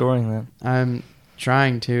 so restoring that. I'm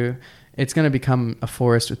trying to. It's going to become a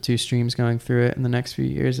forest with 2 streams going through it in the next few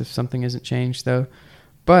years if something isn't changed, though.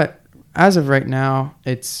 But as of right now,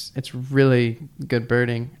 it's really good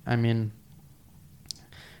birding. I mean,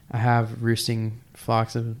 I have roosting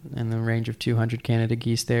flocks in the range of 200 Canada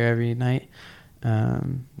geese there every night.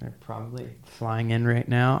 They're probably flying in right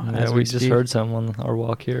now. Yeah, we just heard some on our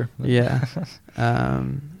walk here. Yeah.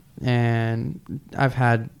 And I've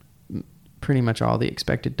had pretty much all the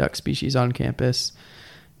expected duck species on campus.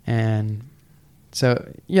 And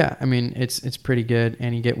so, yeah, I mean, it's pretty good.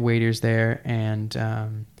 And you get waders there,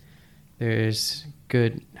 and there's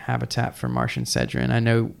good habitat for Martian sedrin. I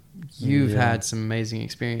know you've had some amazing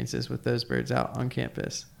experiences with those birds out on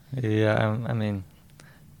campus. Yeah, I mean,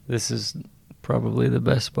 this is probably the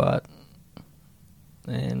best spot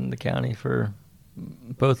in the county for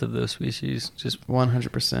both of those species. Just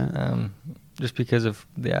 100%. Just because of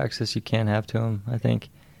the access you can have to them. I think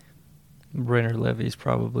Brenner Levy's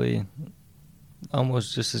probably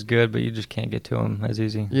almost just as good, but you just can't get to them as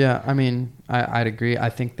easy. Yeah, I mean, I'd agree. I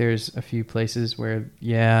think there's a few places where,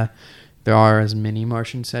 there are as many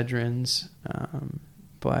Martian sedrins,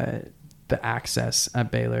 but the access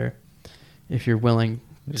at Baylor, if you're willing,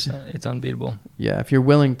 it's unbeatable. Yeah, if you're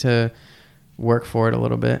willing to work for it a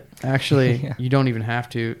little bit. Actually, you don't even have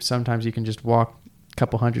to. Sometimes you can just walk a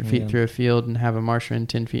couple hundred feet through a field and have a Martian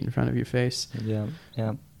 10 feet in front of your face. Yeah.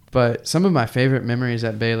 But some of my favorite memories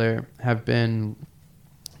at Baylor have been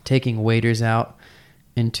taking waders out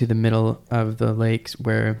into the middle of the lakes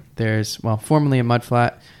where there's, formerly a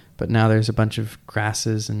mudflat, but now there's a bunch of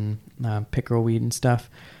grasses and pickerelweed and stuff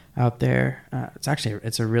out there.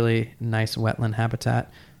 It's a really nice wetland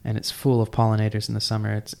habitat, and it's full of pollinators in the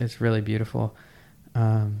summer. It's really beautiful.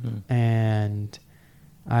 And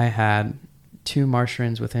I had 2 marsh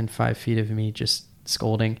wrens within 5 feet of me just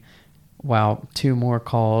scolding, while 2 more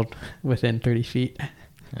called within 30 feet.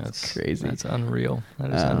 That's crazy. That's unreal.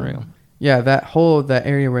 That is unreal. Yeah, that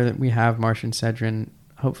area where we have Martian sedrin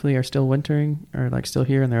hopefully are still wintering or like still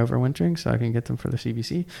here, and they're overwintering, so I can get them for the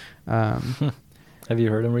CBC. Have you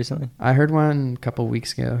heard them recently? I heard one a couple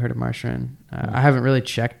weeks ago. Heard a marsh wren. I haven't really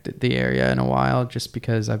checked the area in a while, just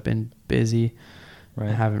because I've been busy. Right.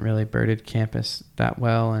 I haven't really birded campus that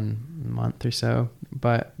well in a month or so.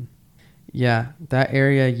 But yeah, that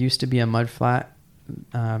area used to be a mud flat,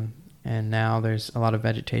 and now there's a lot of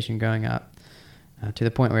vegetation going up to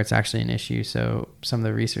the point where it's actually an issue. So some of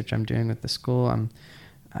the research I'm doing with the school, I'm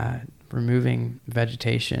removing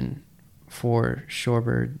vegetation for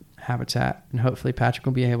shorebird habitat, and hopefully Patrick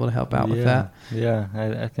will be able to help out with that. Yeah,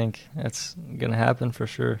 I think that's gonna happen for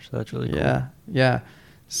sure. So that's really cool. Yeah.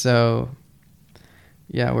 So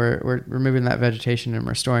yeah, we're removing that vegetation and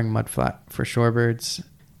restoring mudflat for shorebirds.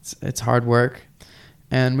 It's hard work,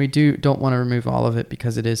 and we don't want to remove all of it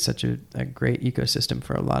because it is such a great ecosystem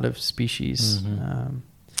for a lot of species. Mm-hmm.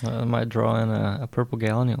 It might draw in a purple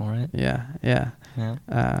gallinule, right? Yeah.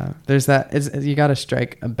 There's that. You got to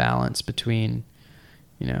strike a balance between,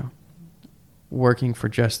 working for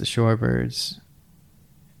just the shorebirds,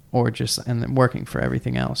 and then working for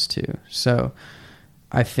everything else too. So,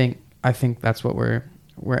 I think that's what we're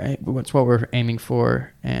aiming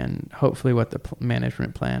for, and hopefully what the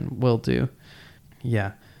management plan will do.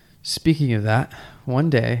 Yeah. Speaking of that, one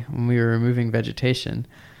day when we were removing vegetation,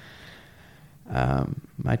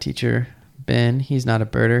 my teacher, Ben, he's not a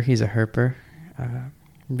birder, he's a herper,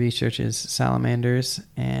 researches salamanders,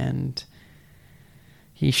 and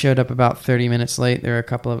he showed up about 30 minutes late. There were a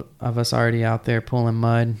couple of us already out there pulling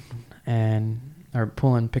mud or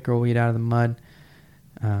pulling pickerelweed out of the mud.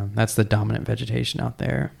 That's the dominant vegetation out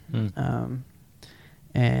there.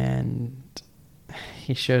 And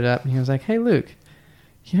he showed up and he was like, "Hey, Luke,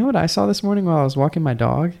 you know what I saw this morning while I was walking my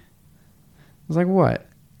dog?" I was like, "What?"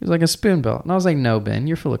 He was like, "A spoonbill." And I was like, "No, Ben,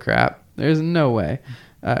 you're full of crap. There's no way."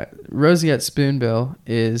 Roseate spoonbill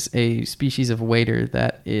is a species of wader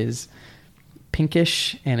that is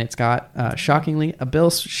pinkish, and it's got shockingly a bill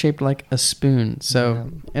shaped like a spoon. So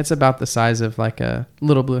it's about the size of like a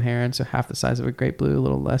little blue heron, so half the size of a great blue, a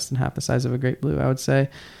little less than half the size of a great blue, I would say.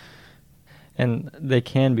 And they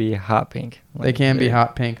can be hot pink. They can be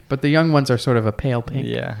hot pink, but the young ones are sort of a pale pink.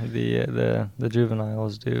 Yeah, the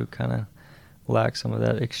juveniles do kind of lack some of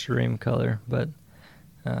that extreme color, but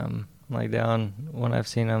like down when I've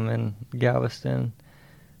seen them in Galveston,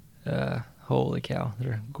 holy cow,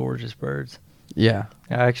 they're gorgeous birds. Yeah.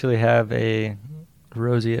 I actually have a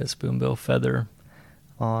roseate spoonbill feather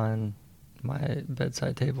on my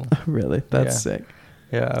bedside table. Really? That's sick.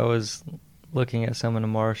 Yeah, I was looking at some in the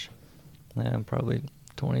marsh, probably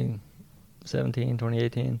 2017,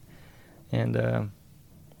 2018, and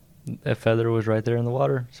a feather was right there in the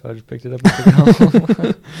water, so I just picked it up and took it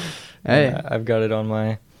home. Hey. I've got it on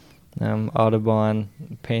my Audubon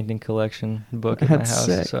painting collection book in my house.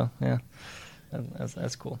 Sick. So yeah,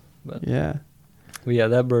 that's cool. But yeah. Well, yeah,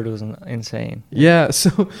 that bird was insane. Yeah,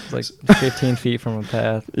 so it's like 15 feet from a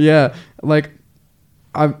path. Yeah, like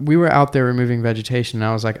we were out there removing vegetation, and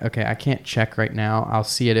I was like, okay, I can't check right now. I'll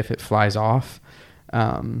see it if it flies off.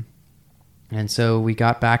 And so we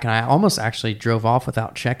got back, and I almost actually drove off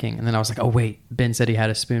without checking. And then I was like, oh wait, Ben said he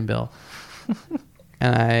had a spoonbill.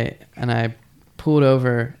 and I pulled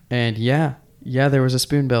over, and yeah, there was a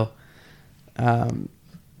spoonbill.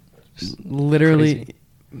 Literally. Crazy.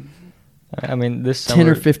 I mean, this 10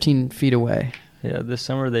 summer, or 15 feet away. Yeah, this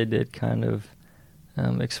summer they did kind of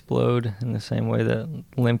explode in the same way that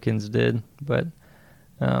limpkins did, but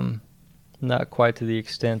not quite to the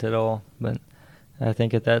extent at all. But I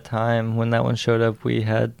think at that time when that one showed up, we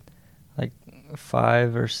had like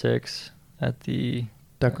 5 or 6 at the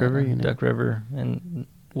Duck River in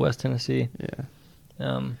West Tennessee.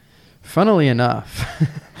 Yeah. Funnily enough,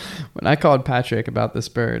 when I called Patrick about this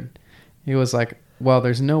bird, he was like, well,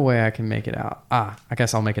 there's no way I can make it out. I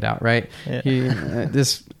guess I'll make it out, right? Yeah.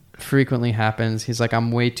 This frequently happens. He's like,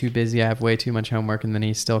 I'm way too busy. I have way too much homework, and then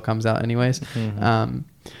he still comes out anyways. Mm-hmm.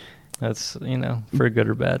 That's, for good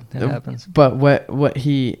or bad, it happens. But what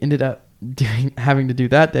he ended up having to do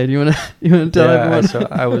that day, do you want to tell everyone? So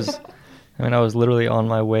I was literally on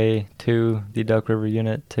my way to the Duck River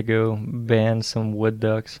unit to go ban some wood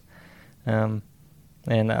ducks.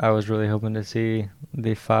 And I was really hoping to see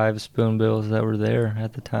the 5 spoonbills that were there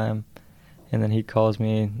at the time. And then he calls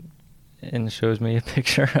me and shows me a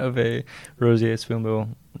picture of a roseate spoonbill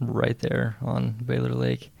right there on Baylor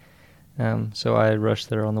Lake. So I rushed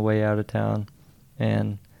there on the way out of town,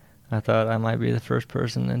 and I thought I might be the first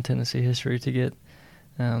person in Tennessee history to get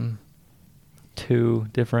 2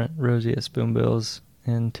 different roseate spoonbills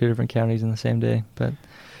in 2 different counties in the same day. But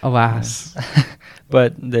alas.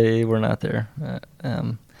 But they were not there.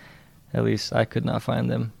 At least I could not find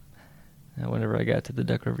them whenever I got to the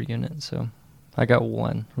Duck River unit. So I got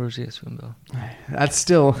one roseate spoonbill. That's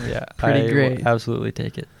still pretty great. Will absolutely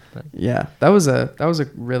take it. But. Yeah, that was a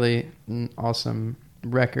really awesome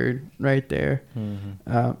record right there.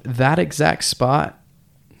 Mm-hmm. That exact spot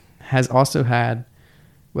has also had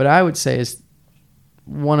what I would say is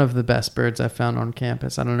one of the best birds I've found on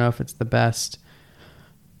campus. I don't know if it's the best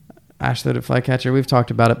ash-throated flycatcher. We've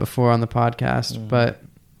talked about it before on the podcast, but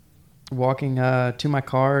walking to my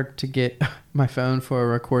car to get my phone for a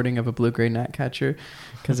recording of a blue-gray gnatcatcher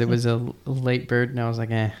because it was a late bird, and I was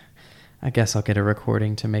like, I guess I'll get a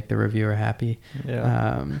recording to make the reviewer happy.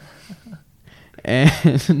 Yeah.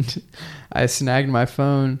 And I snagged my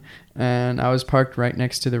phone, and I was parked right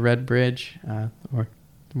next to the Red Bridge,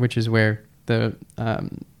 which is where the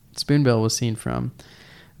spoonbill was seen from,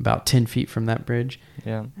 about 10 feet from that bridge.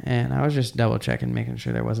 Yeah. And I was just double checking, making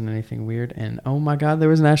sure there wasn't anything weird. And oh my God, there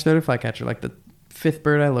was an ash-throated flycatcher, like the 5th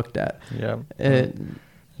bird I looked at. Yeah.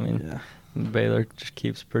 Baylor just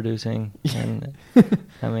keeps producing. And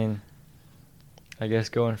I guess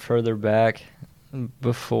going further back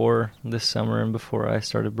before this summer and before I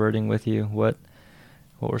started birding with you, what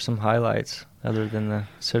were some highlights other than the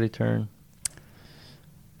Sooty Tern?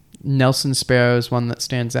 Nelson sparrow is one that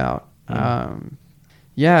stands out.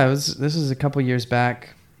 This was a couple years back,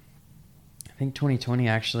 I think 2020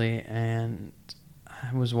 actually, and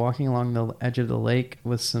I was walking along the edge of the lake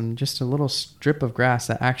with just a little strip of grass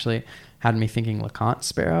that actually had me thinking LeConte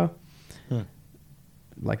sparrow,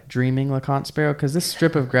 like dreaming LeConte sparrow, because this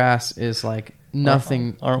strip of grass is like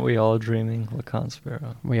nothing. Aren't we all dreaming LeConte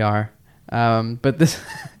sparrow? We are. But this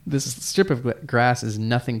strip of grass is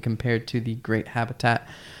nothing compared to the great habitat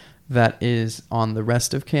that is on the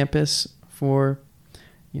rest of campus for,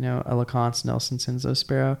 a LeConte Nelson Sinslow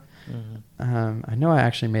sparrow. Mm-hmm. I know I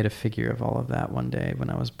actually made a figure of all of that one day when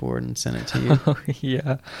I was bored and sent it to you. Oh,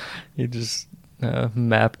 yeah. You just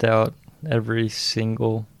mapped out every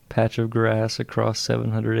single patch of grass across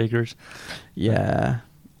 700 acres. Yeah.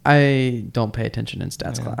 I don't pay attention in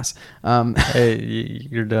stats class. Hey,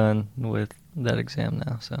 you're done with that exam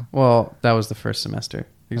now, so. Well, that was the first semester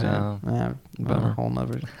exam. Bummer. A whole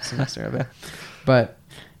nother semester of it. But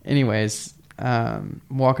anyways,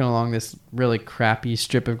 walking along this really crappy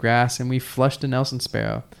strip of grass, and we flushed a Nelson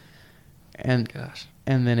sparrow. And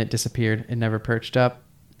then it disappeared. It never perched up.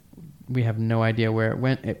 We have no idea where it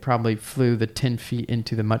went. It probably flew the 10 feet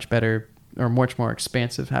into the much better or much more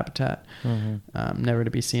expansive habitat, never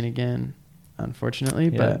to be seen again, unfortunately.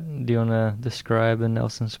 Yeah. But do you want to describe a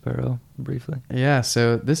Nelson sparrow briefly? Yeah,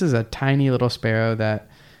 so this is a tiny little sparrow that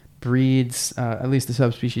breeds, at least the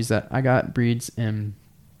subspecies that I got, breeds in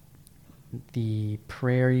the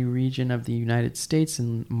prairie region of the United States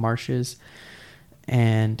in marshes,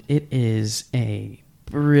 and it is a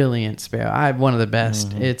brilliant sparrow. I have one of the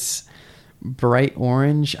best. It's bright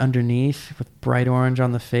orange underneath with bright orange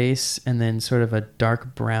on the face, and then sort of a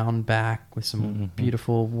dark brown back with some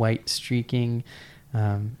beautiful white streaking,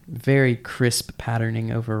 very crisp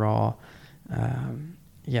patterning overall. Some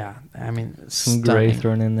some gray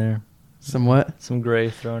thrown in there. Some what? Some gray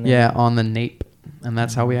thrown in. Yeah, on the nape, and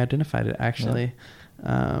that's how we identified it actually.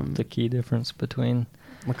 The key difference between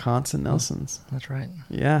LeConte's and Nelson's. That's right.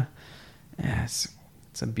 Yeah. Yes.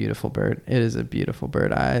 It's a beautiful bird. It is a beautiful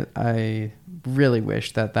bird. I really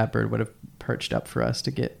wish that bird would have perched up for us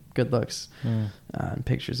to get good looks and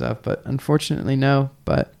pictures of, but unfortunately no.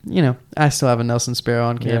 But I still have a Nelson sparrow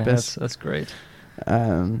on campus. That's great.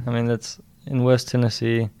 That's in West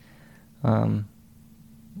Tennessee.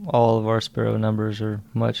 All of our sparrow numbers are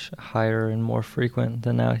much higher and more frequent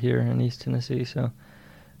than out here in East Tennessee. So,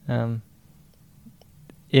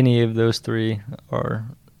 any of those three are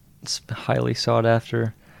highly sought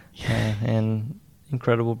after and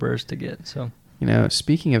incredible birds to get. So,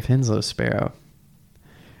 speaking of Henslow sparrow,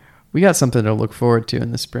 we got something to look forward to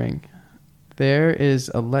in the spring. There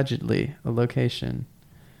is allegedly a location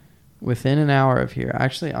within an hour of here.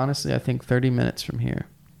 Actually, honestly, I think 30 minutes from here,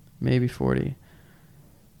 maybe 40,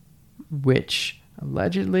 which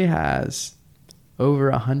allegedly has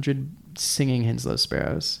over 100 singing Henslow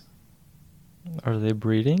sparrows. Are they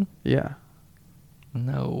breeding? Yeah.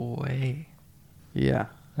 No way. Yeah.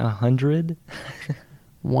 100?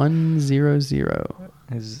 100.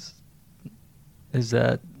 Is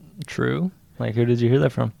that true? Like, who did you hear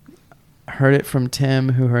that from? Heard it from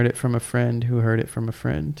Tim, who heard it from a friend, who heard it from a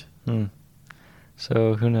friend.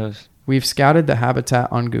 So who knows? We've scouted the habitat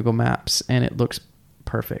on Google Maps, and it looks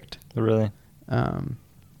perfect. Really? I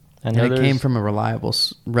know it came from a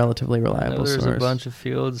relatively reliable source. There's a bunch of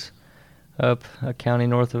fields up a county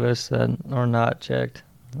north of us that are not checked.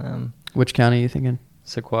 Which county are you thinking?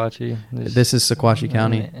 Sequatchie. This is Sequatchie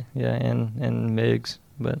County. Yeah, and Meigs.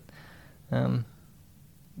 But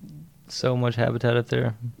So much habitat up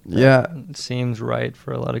there. Yeah. It seems right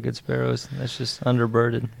for a lot of good sparrows. That's just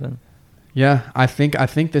underbirded. But Yeah, I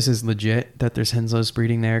think this is legit that there's Henslow's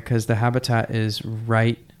breeding there because the habitat is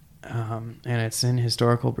right, and it's in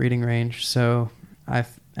historical breeding range. So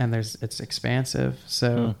it's expansive.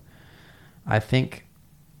 So I think,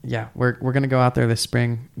 yeah, we're gonna go out there this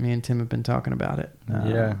spring. Me and Tim have been talking about it.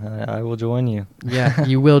 I will join you. Yeah,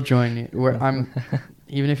 you will join me.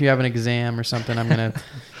 Even if you have an exam or something, I'm gonna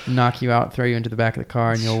knock you out, throw you into the back of the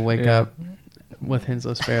car, and you'll wake up with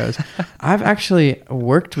Henslow sparrows. I've actually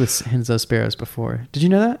worked with Henslow sparrows before. Did you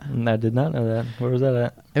know that? I did not know that. Where was that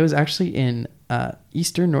at? It was actually in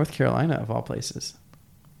eastern North Carolina, of all places.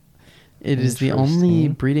 It is the only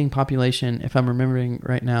breeding population, if I'm remembering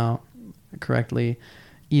right now correctly,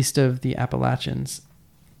 east of the Appalachians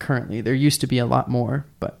currently. There used to be a lot more,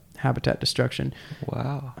 but habitat destruction.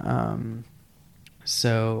 Wow.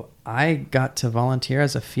 So I got to volunteer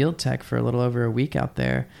as a field tech for a little over a week out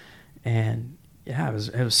there, and yeah,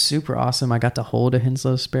 it was super awesome. I got to hold a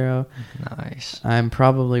Henslow sparrow. Nice. I'm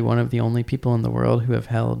probably one of the only people in the world who have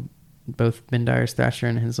held both Bendire's thrasher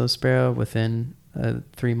and Henslow sparrow within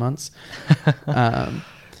 3 months.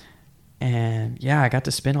 And yeah, I got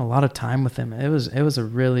to spend a lot of time with them. It was a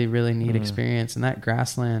really, really neat experience, and that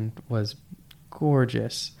grassland was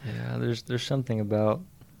gorgeous. Yeah, there's something about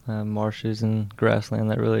marshes and grassland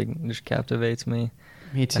that really just captivates me.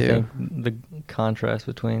 Me too. I think the contrast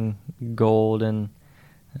between gold and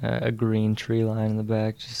a green tree line in the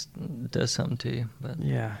back just does something to you. But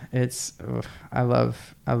yeah, I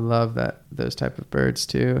love that, those type of birds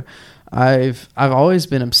too. I've always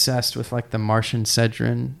been obsessed with like the Martian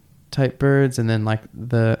Cedron type birds, and then like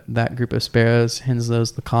that group of sparrows,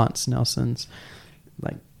 Henslows, LeContes, Nelsons,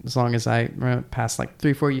 like as long as I remember, past like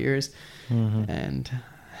 3-4 years. And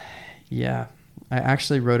yeah, I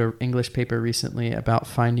actually wrote an English paper recently about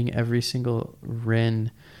finding every single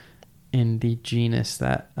wren in the genus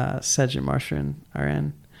that Sedgwick Martian are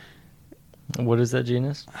in. what is that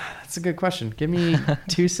genus? That's a good question. Give me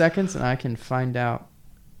 2 seconds and I can find out.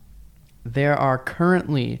 There are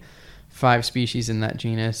currently 5 species in that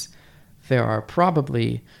genus. There are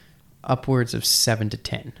probably upwards of 7 to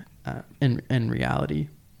 10 in reality.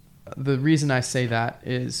 The reason I say that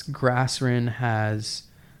is grass wren has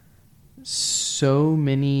so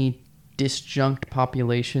many disjunct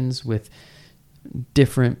populations with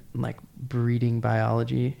different like breeding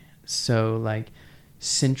biology. So like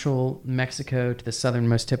central Mexico to the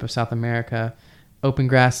southernmost tip of South America, open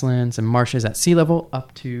grasslands and marshes at sea level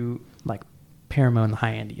up to like Paramo in the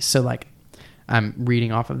high Andes. So like I'm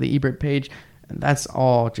reading off of the eBird page, and that's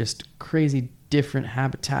all just crazy different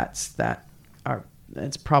habitats that are,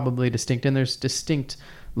 it's probably distinct, and there's distinct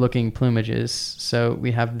looking plumages. So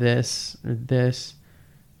we have this,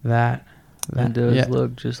 that. That does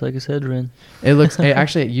look just like a Cedron.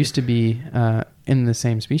 It used to be in the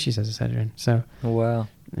same species as a Cedron. So wow.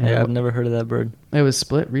 Yeah, I've never heard of that bird. It was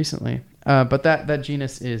split recently. But that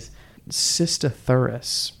genus is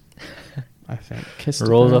Cystopterus, I think.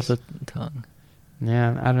 Rolls off the tongue.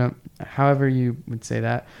 Yeah, however you would say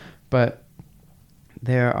that. But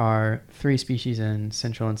there are 3 species in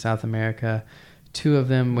Central and South America, 2 of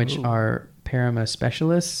them which are Paramo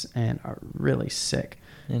specialists and are really sick.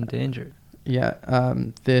 Endangered. Yeah,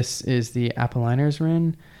 this is the Apolliner's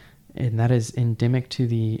wren, and that is endemic to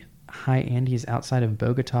the high Andes outside of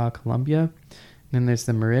Bogota, Colombia. And then there's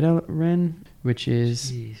the Merida wren, which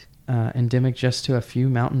is endemic just to a few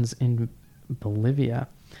mountains in Bolivia.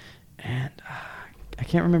 And I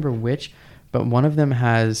can't remember which, but one of them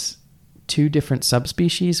has 2 different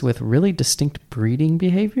subspecies with really distinct breeding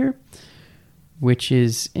behavior, which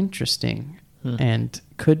is interesting. And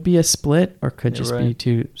could be a split or could just be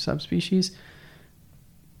 2 subspecies.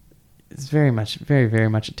 It's very, very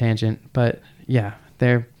much a tangent. But yeah,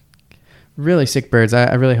 they're really sick birds.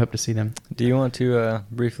 I really hope to see them. Do you want to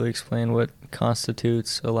briefly explain what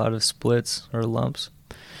constitutes a lot of splits or lumps?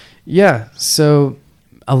 Yeah, so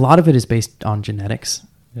a lot of it is based on genetics.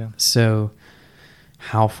 Yeah. So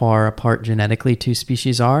how far apart genetically 2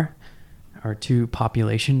 species are, or 2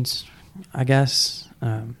 populations, I guess.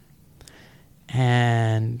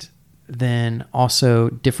 And then also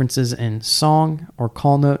differences in song or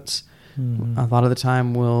call notes. A lot of the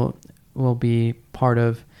time will be part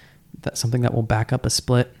of that, something that will back up a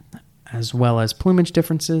split, as well as plumage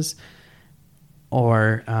differences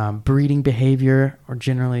or breeding behavior, or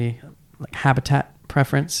generally like habitat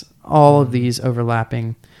preference. All of these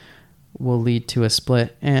overlapping will lead to a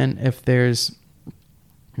split, and if there's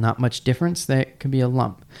not much difference, that could be a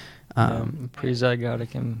lump.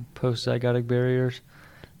 Pre-zygotic and post-zygotic barriers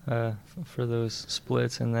for those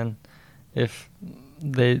splits, and then if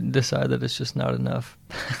they decide that it's just not enough,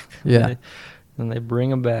 Yeah. then they bring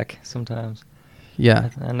them back sometimes. Yeah.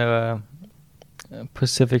 I know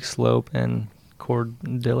Pacific Slope and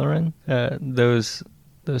Cordilleran, those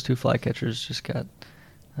two flycatchers just got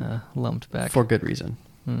lumped back. For good reason.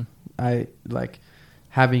 Hmm. I like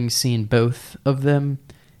having seen both of them.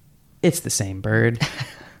 It's the same bird.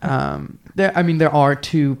 There are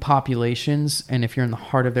two populations, and if you're in the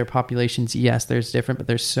heart of their populations, yes, there's different, but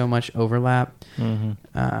there's so much overlap,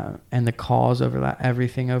 Mm-hmm. and the calls overlap.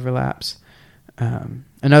 Everything overlaps.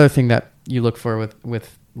 Another thing that you look for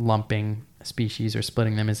with lumping species or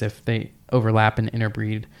splitting them is if they overlap and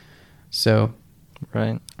interbreed. So,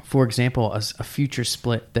 Right. for example, a future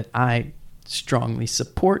split that I strongly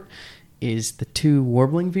support is the two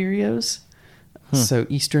warbling vireos. So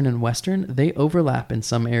eastern and western, they overlap in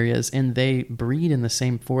some areas, and they breed in the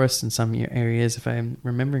same forests in some areas, if I'm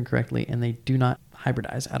remembering correctly, and they do not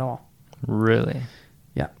hybridize at all. Really?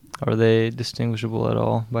 Yeah. Are they distinguishable at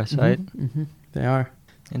all by sight? Mm-hmm. They are.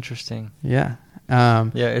 Interesting. Yeah.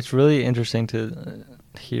 Yeah, it's really interesting to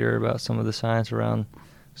hear about some of the science around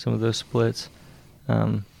some of those splits.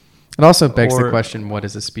 It also begs the or- question, what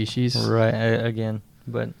is a species? Right, again.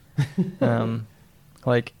 But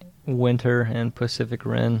like winter and Pacific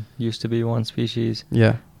wren used to be one species.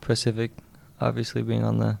 Yeah. Pacific obviously being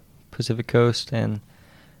on the Pacific coast, and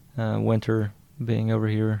winter being over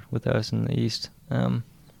here with us in the east.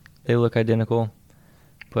 They look identical,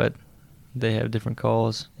 but they have different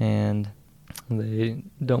calls, and they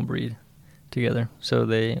don't breed together. So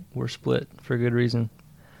they were split for good reason.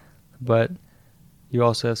 But you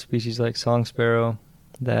also have species like song sparrow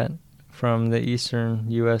that from the eastern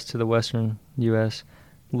U.S. to the western U.S.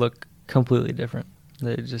 look completely different.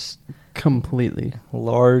 They just Completely.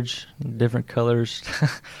 large, different colors.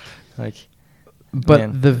 Like, But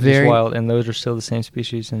man, the it's just very wild, and those are still the same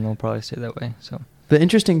species, and they'll probably stay that way. So the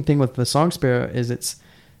interesting thing with the song sparrow is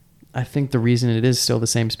I think the reason it is still the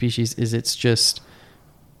same species is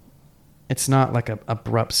it's not like a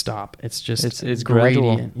abrupt stop. It's just it's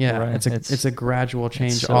gradual. gradient. Yeah, Right. it's a gradual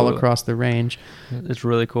change so- all across the range. It's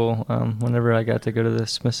really cool. Whenever I got to go to the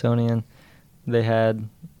Smithsonian, they had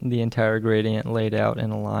the entire gradient laid out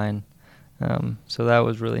in a line. So that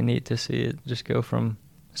was really neat to see it just go from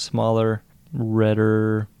smaller,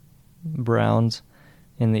 redder browns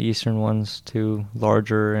in the eastern ones to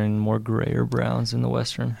larger and more grayer browns in the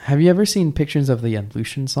western. Have you ever seen pictures of the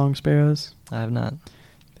Aleutian song sparrows? I have not.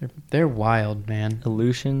 They're wild, man.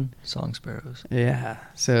 Aleutian song sparrows. Yeah.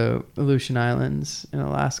 So Aleutian Islands in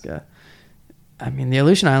Alaska. I mean, the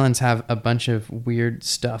Aleutian Islands have a bunch of weird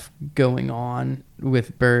stuff going on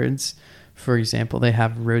with birds. For example, they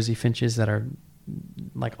have rosy finches that are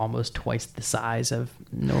like almost twice the size of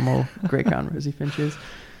normal gray crown rosy finches.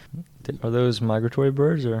 Are those migratory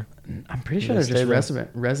birds, or? I'm pretty Do sure they they're just stay there?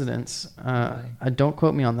 residents. Really? Don't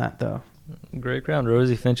quote me on that, though. Gray crowned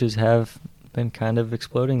rosy finches have been kind of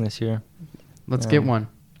exploding this year. Let's get one.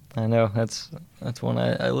 I know, that's one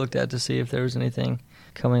I looked at to see if there was anything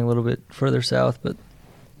coming a little bit further south, but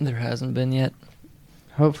there hasn't been yet.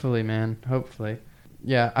 Hopefully, man. Hopefully.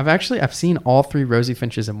 Yeah, I've seen all three rosy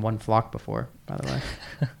finches in one flock before, by the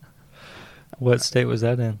way. What state was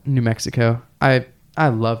that in? New Mexico. I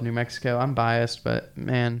love New Mexico. I'm biased, but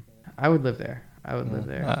man, I would live there. I would live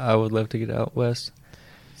there. I would love to get out west,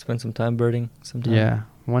 spend some time birding sometime. Yeah,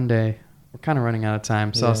 one day. We're kind of running out of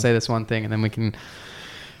time, so I'll Yeah. say this one thing, and then we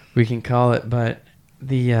can call it. But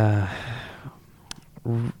the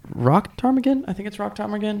rock ptarmigan, I think it's rock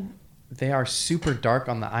ptarmigan. They are super dark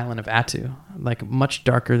on the island of Attu, like much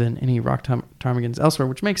darker than any rock ptarmigans elsewhere,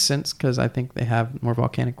 which makes sense because I think they have more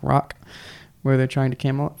volcanic rock where they're trying to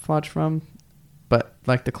camouflage from. But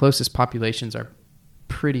like the closest populations are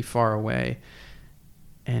pretty far away,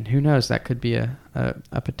 and who knows, that could be a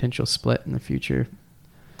potential split in the future.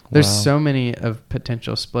 There's Wow. so many of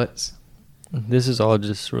potential splits. This is all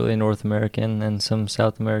just really North American and some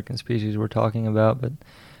South American species we're talking about, but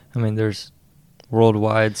I mean, there's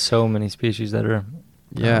worldwide so many species that are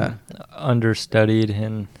understudied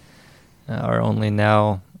and are only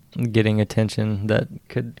now getting attention that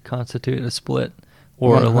could constitute a split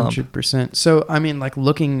or a lump. 100%. So, I mean, like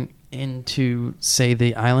looking into, say,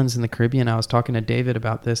 the islands in the Caribbean, I was talking to David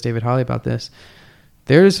Hawley about this.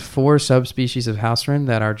 There's 4 subspecies of house wren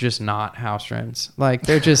that are just not house wrens. Like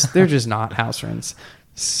they're just not house wrens.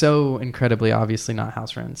 So incredibly obviously not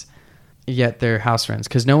house wrens. Yet they're house wrens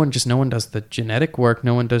because no one does the genetic work,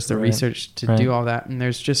 no one does the research to do all that, and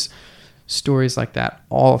there's just stories like that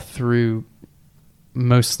all through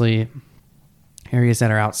mostly areas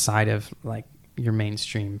that are outside of like your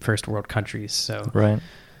mainstream first world countries. So Right.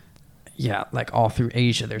 Yeah, like all through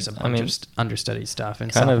Asia, there's a bunch of understudied stuff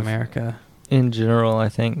in South America. In general, I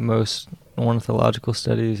think most ornithological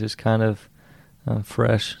studies is kind of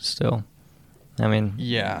fresh still. I mean,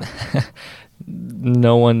 yeah,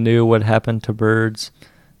 no one knew what happened to birds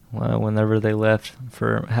whenever they left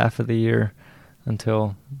for half of the year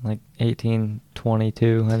until like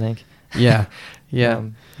 1822, I think. Yeah, yeah.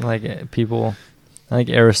 People, I think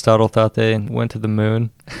Aristotle thought they went to the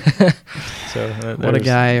moon. So what a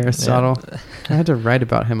guy, Aristotle. Yeah. I had to write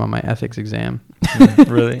about him on my ethics exam.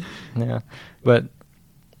 Really? Yeah. But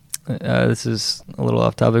this is a little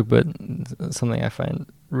off topic, but something I find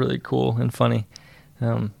really cool and funny.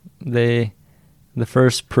 The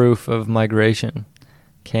first proof of migration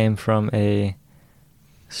came from I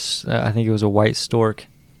think it was a white stork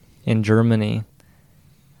in Germany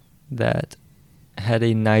that had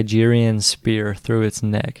a Nigerian spear through its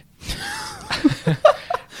neck.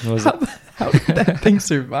 How did that thing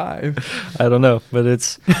survive? I don't know, but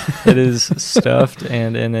it is stuffed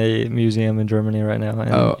and in a museum in Germany right now.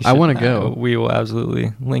 And I want to go. We will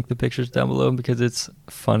absolutely link the pictures down below because it's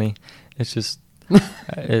funny. It's just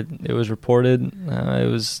it was reported.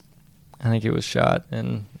 I think it was shot,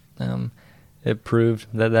 and it proved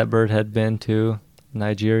that bird had been to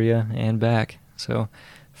Nigeria and back. So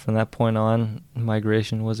from that point on,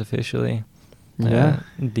 migration was officially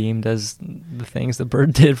deemed as the things the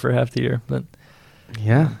bird did for half the year. But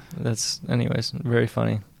that's anyways very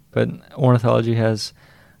funny. But ornithology has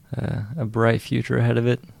a bright future ahead of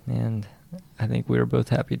it, and I think we are both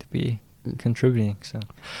happy to be contributing. So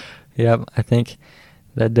I think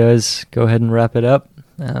that does go ahead and wrap it up.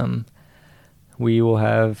 We will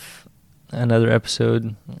have another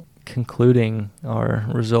episode concluding our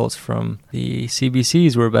results from the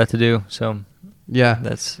CBCs we're about to do. So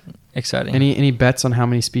that's exciting. Any bets on how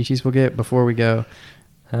many species we'll get before we go?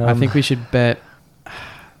 I think we should bet.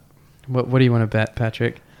 What do you want to bet,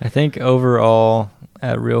 Patrick? I think overall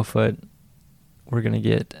at Reelfoot we're gonna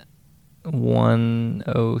get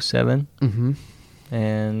 107. Mm-hmm.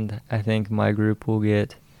 And I think my group will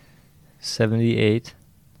get 78.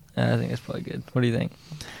 I think that's probably good. What do you think?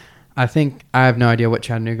 I have no idea what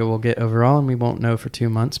Chattanooga will get overall, and we won't know for 2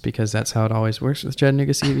 months because that's how it always works with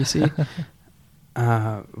Chattanooga CBC.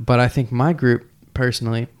 But I think my group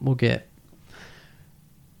personally will get,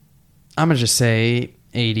 I'm going to just say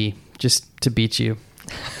 80, just to beat you.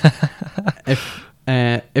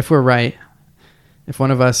 If we're right, if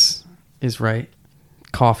one of us is right,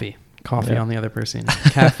 coffee on the other person.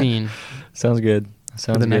 Caffeine. Sounds good.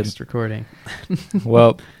 For the next recording.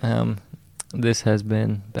 Well, this has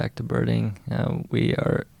been Back to Birding. We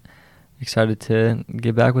are excited to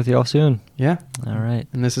get back with y'all soon. Yeah. All right.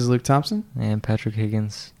 And this is Luke Thompson. And Patrick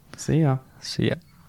Higgins. See y'all. See ya.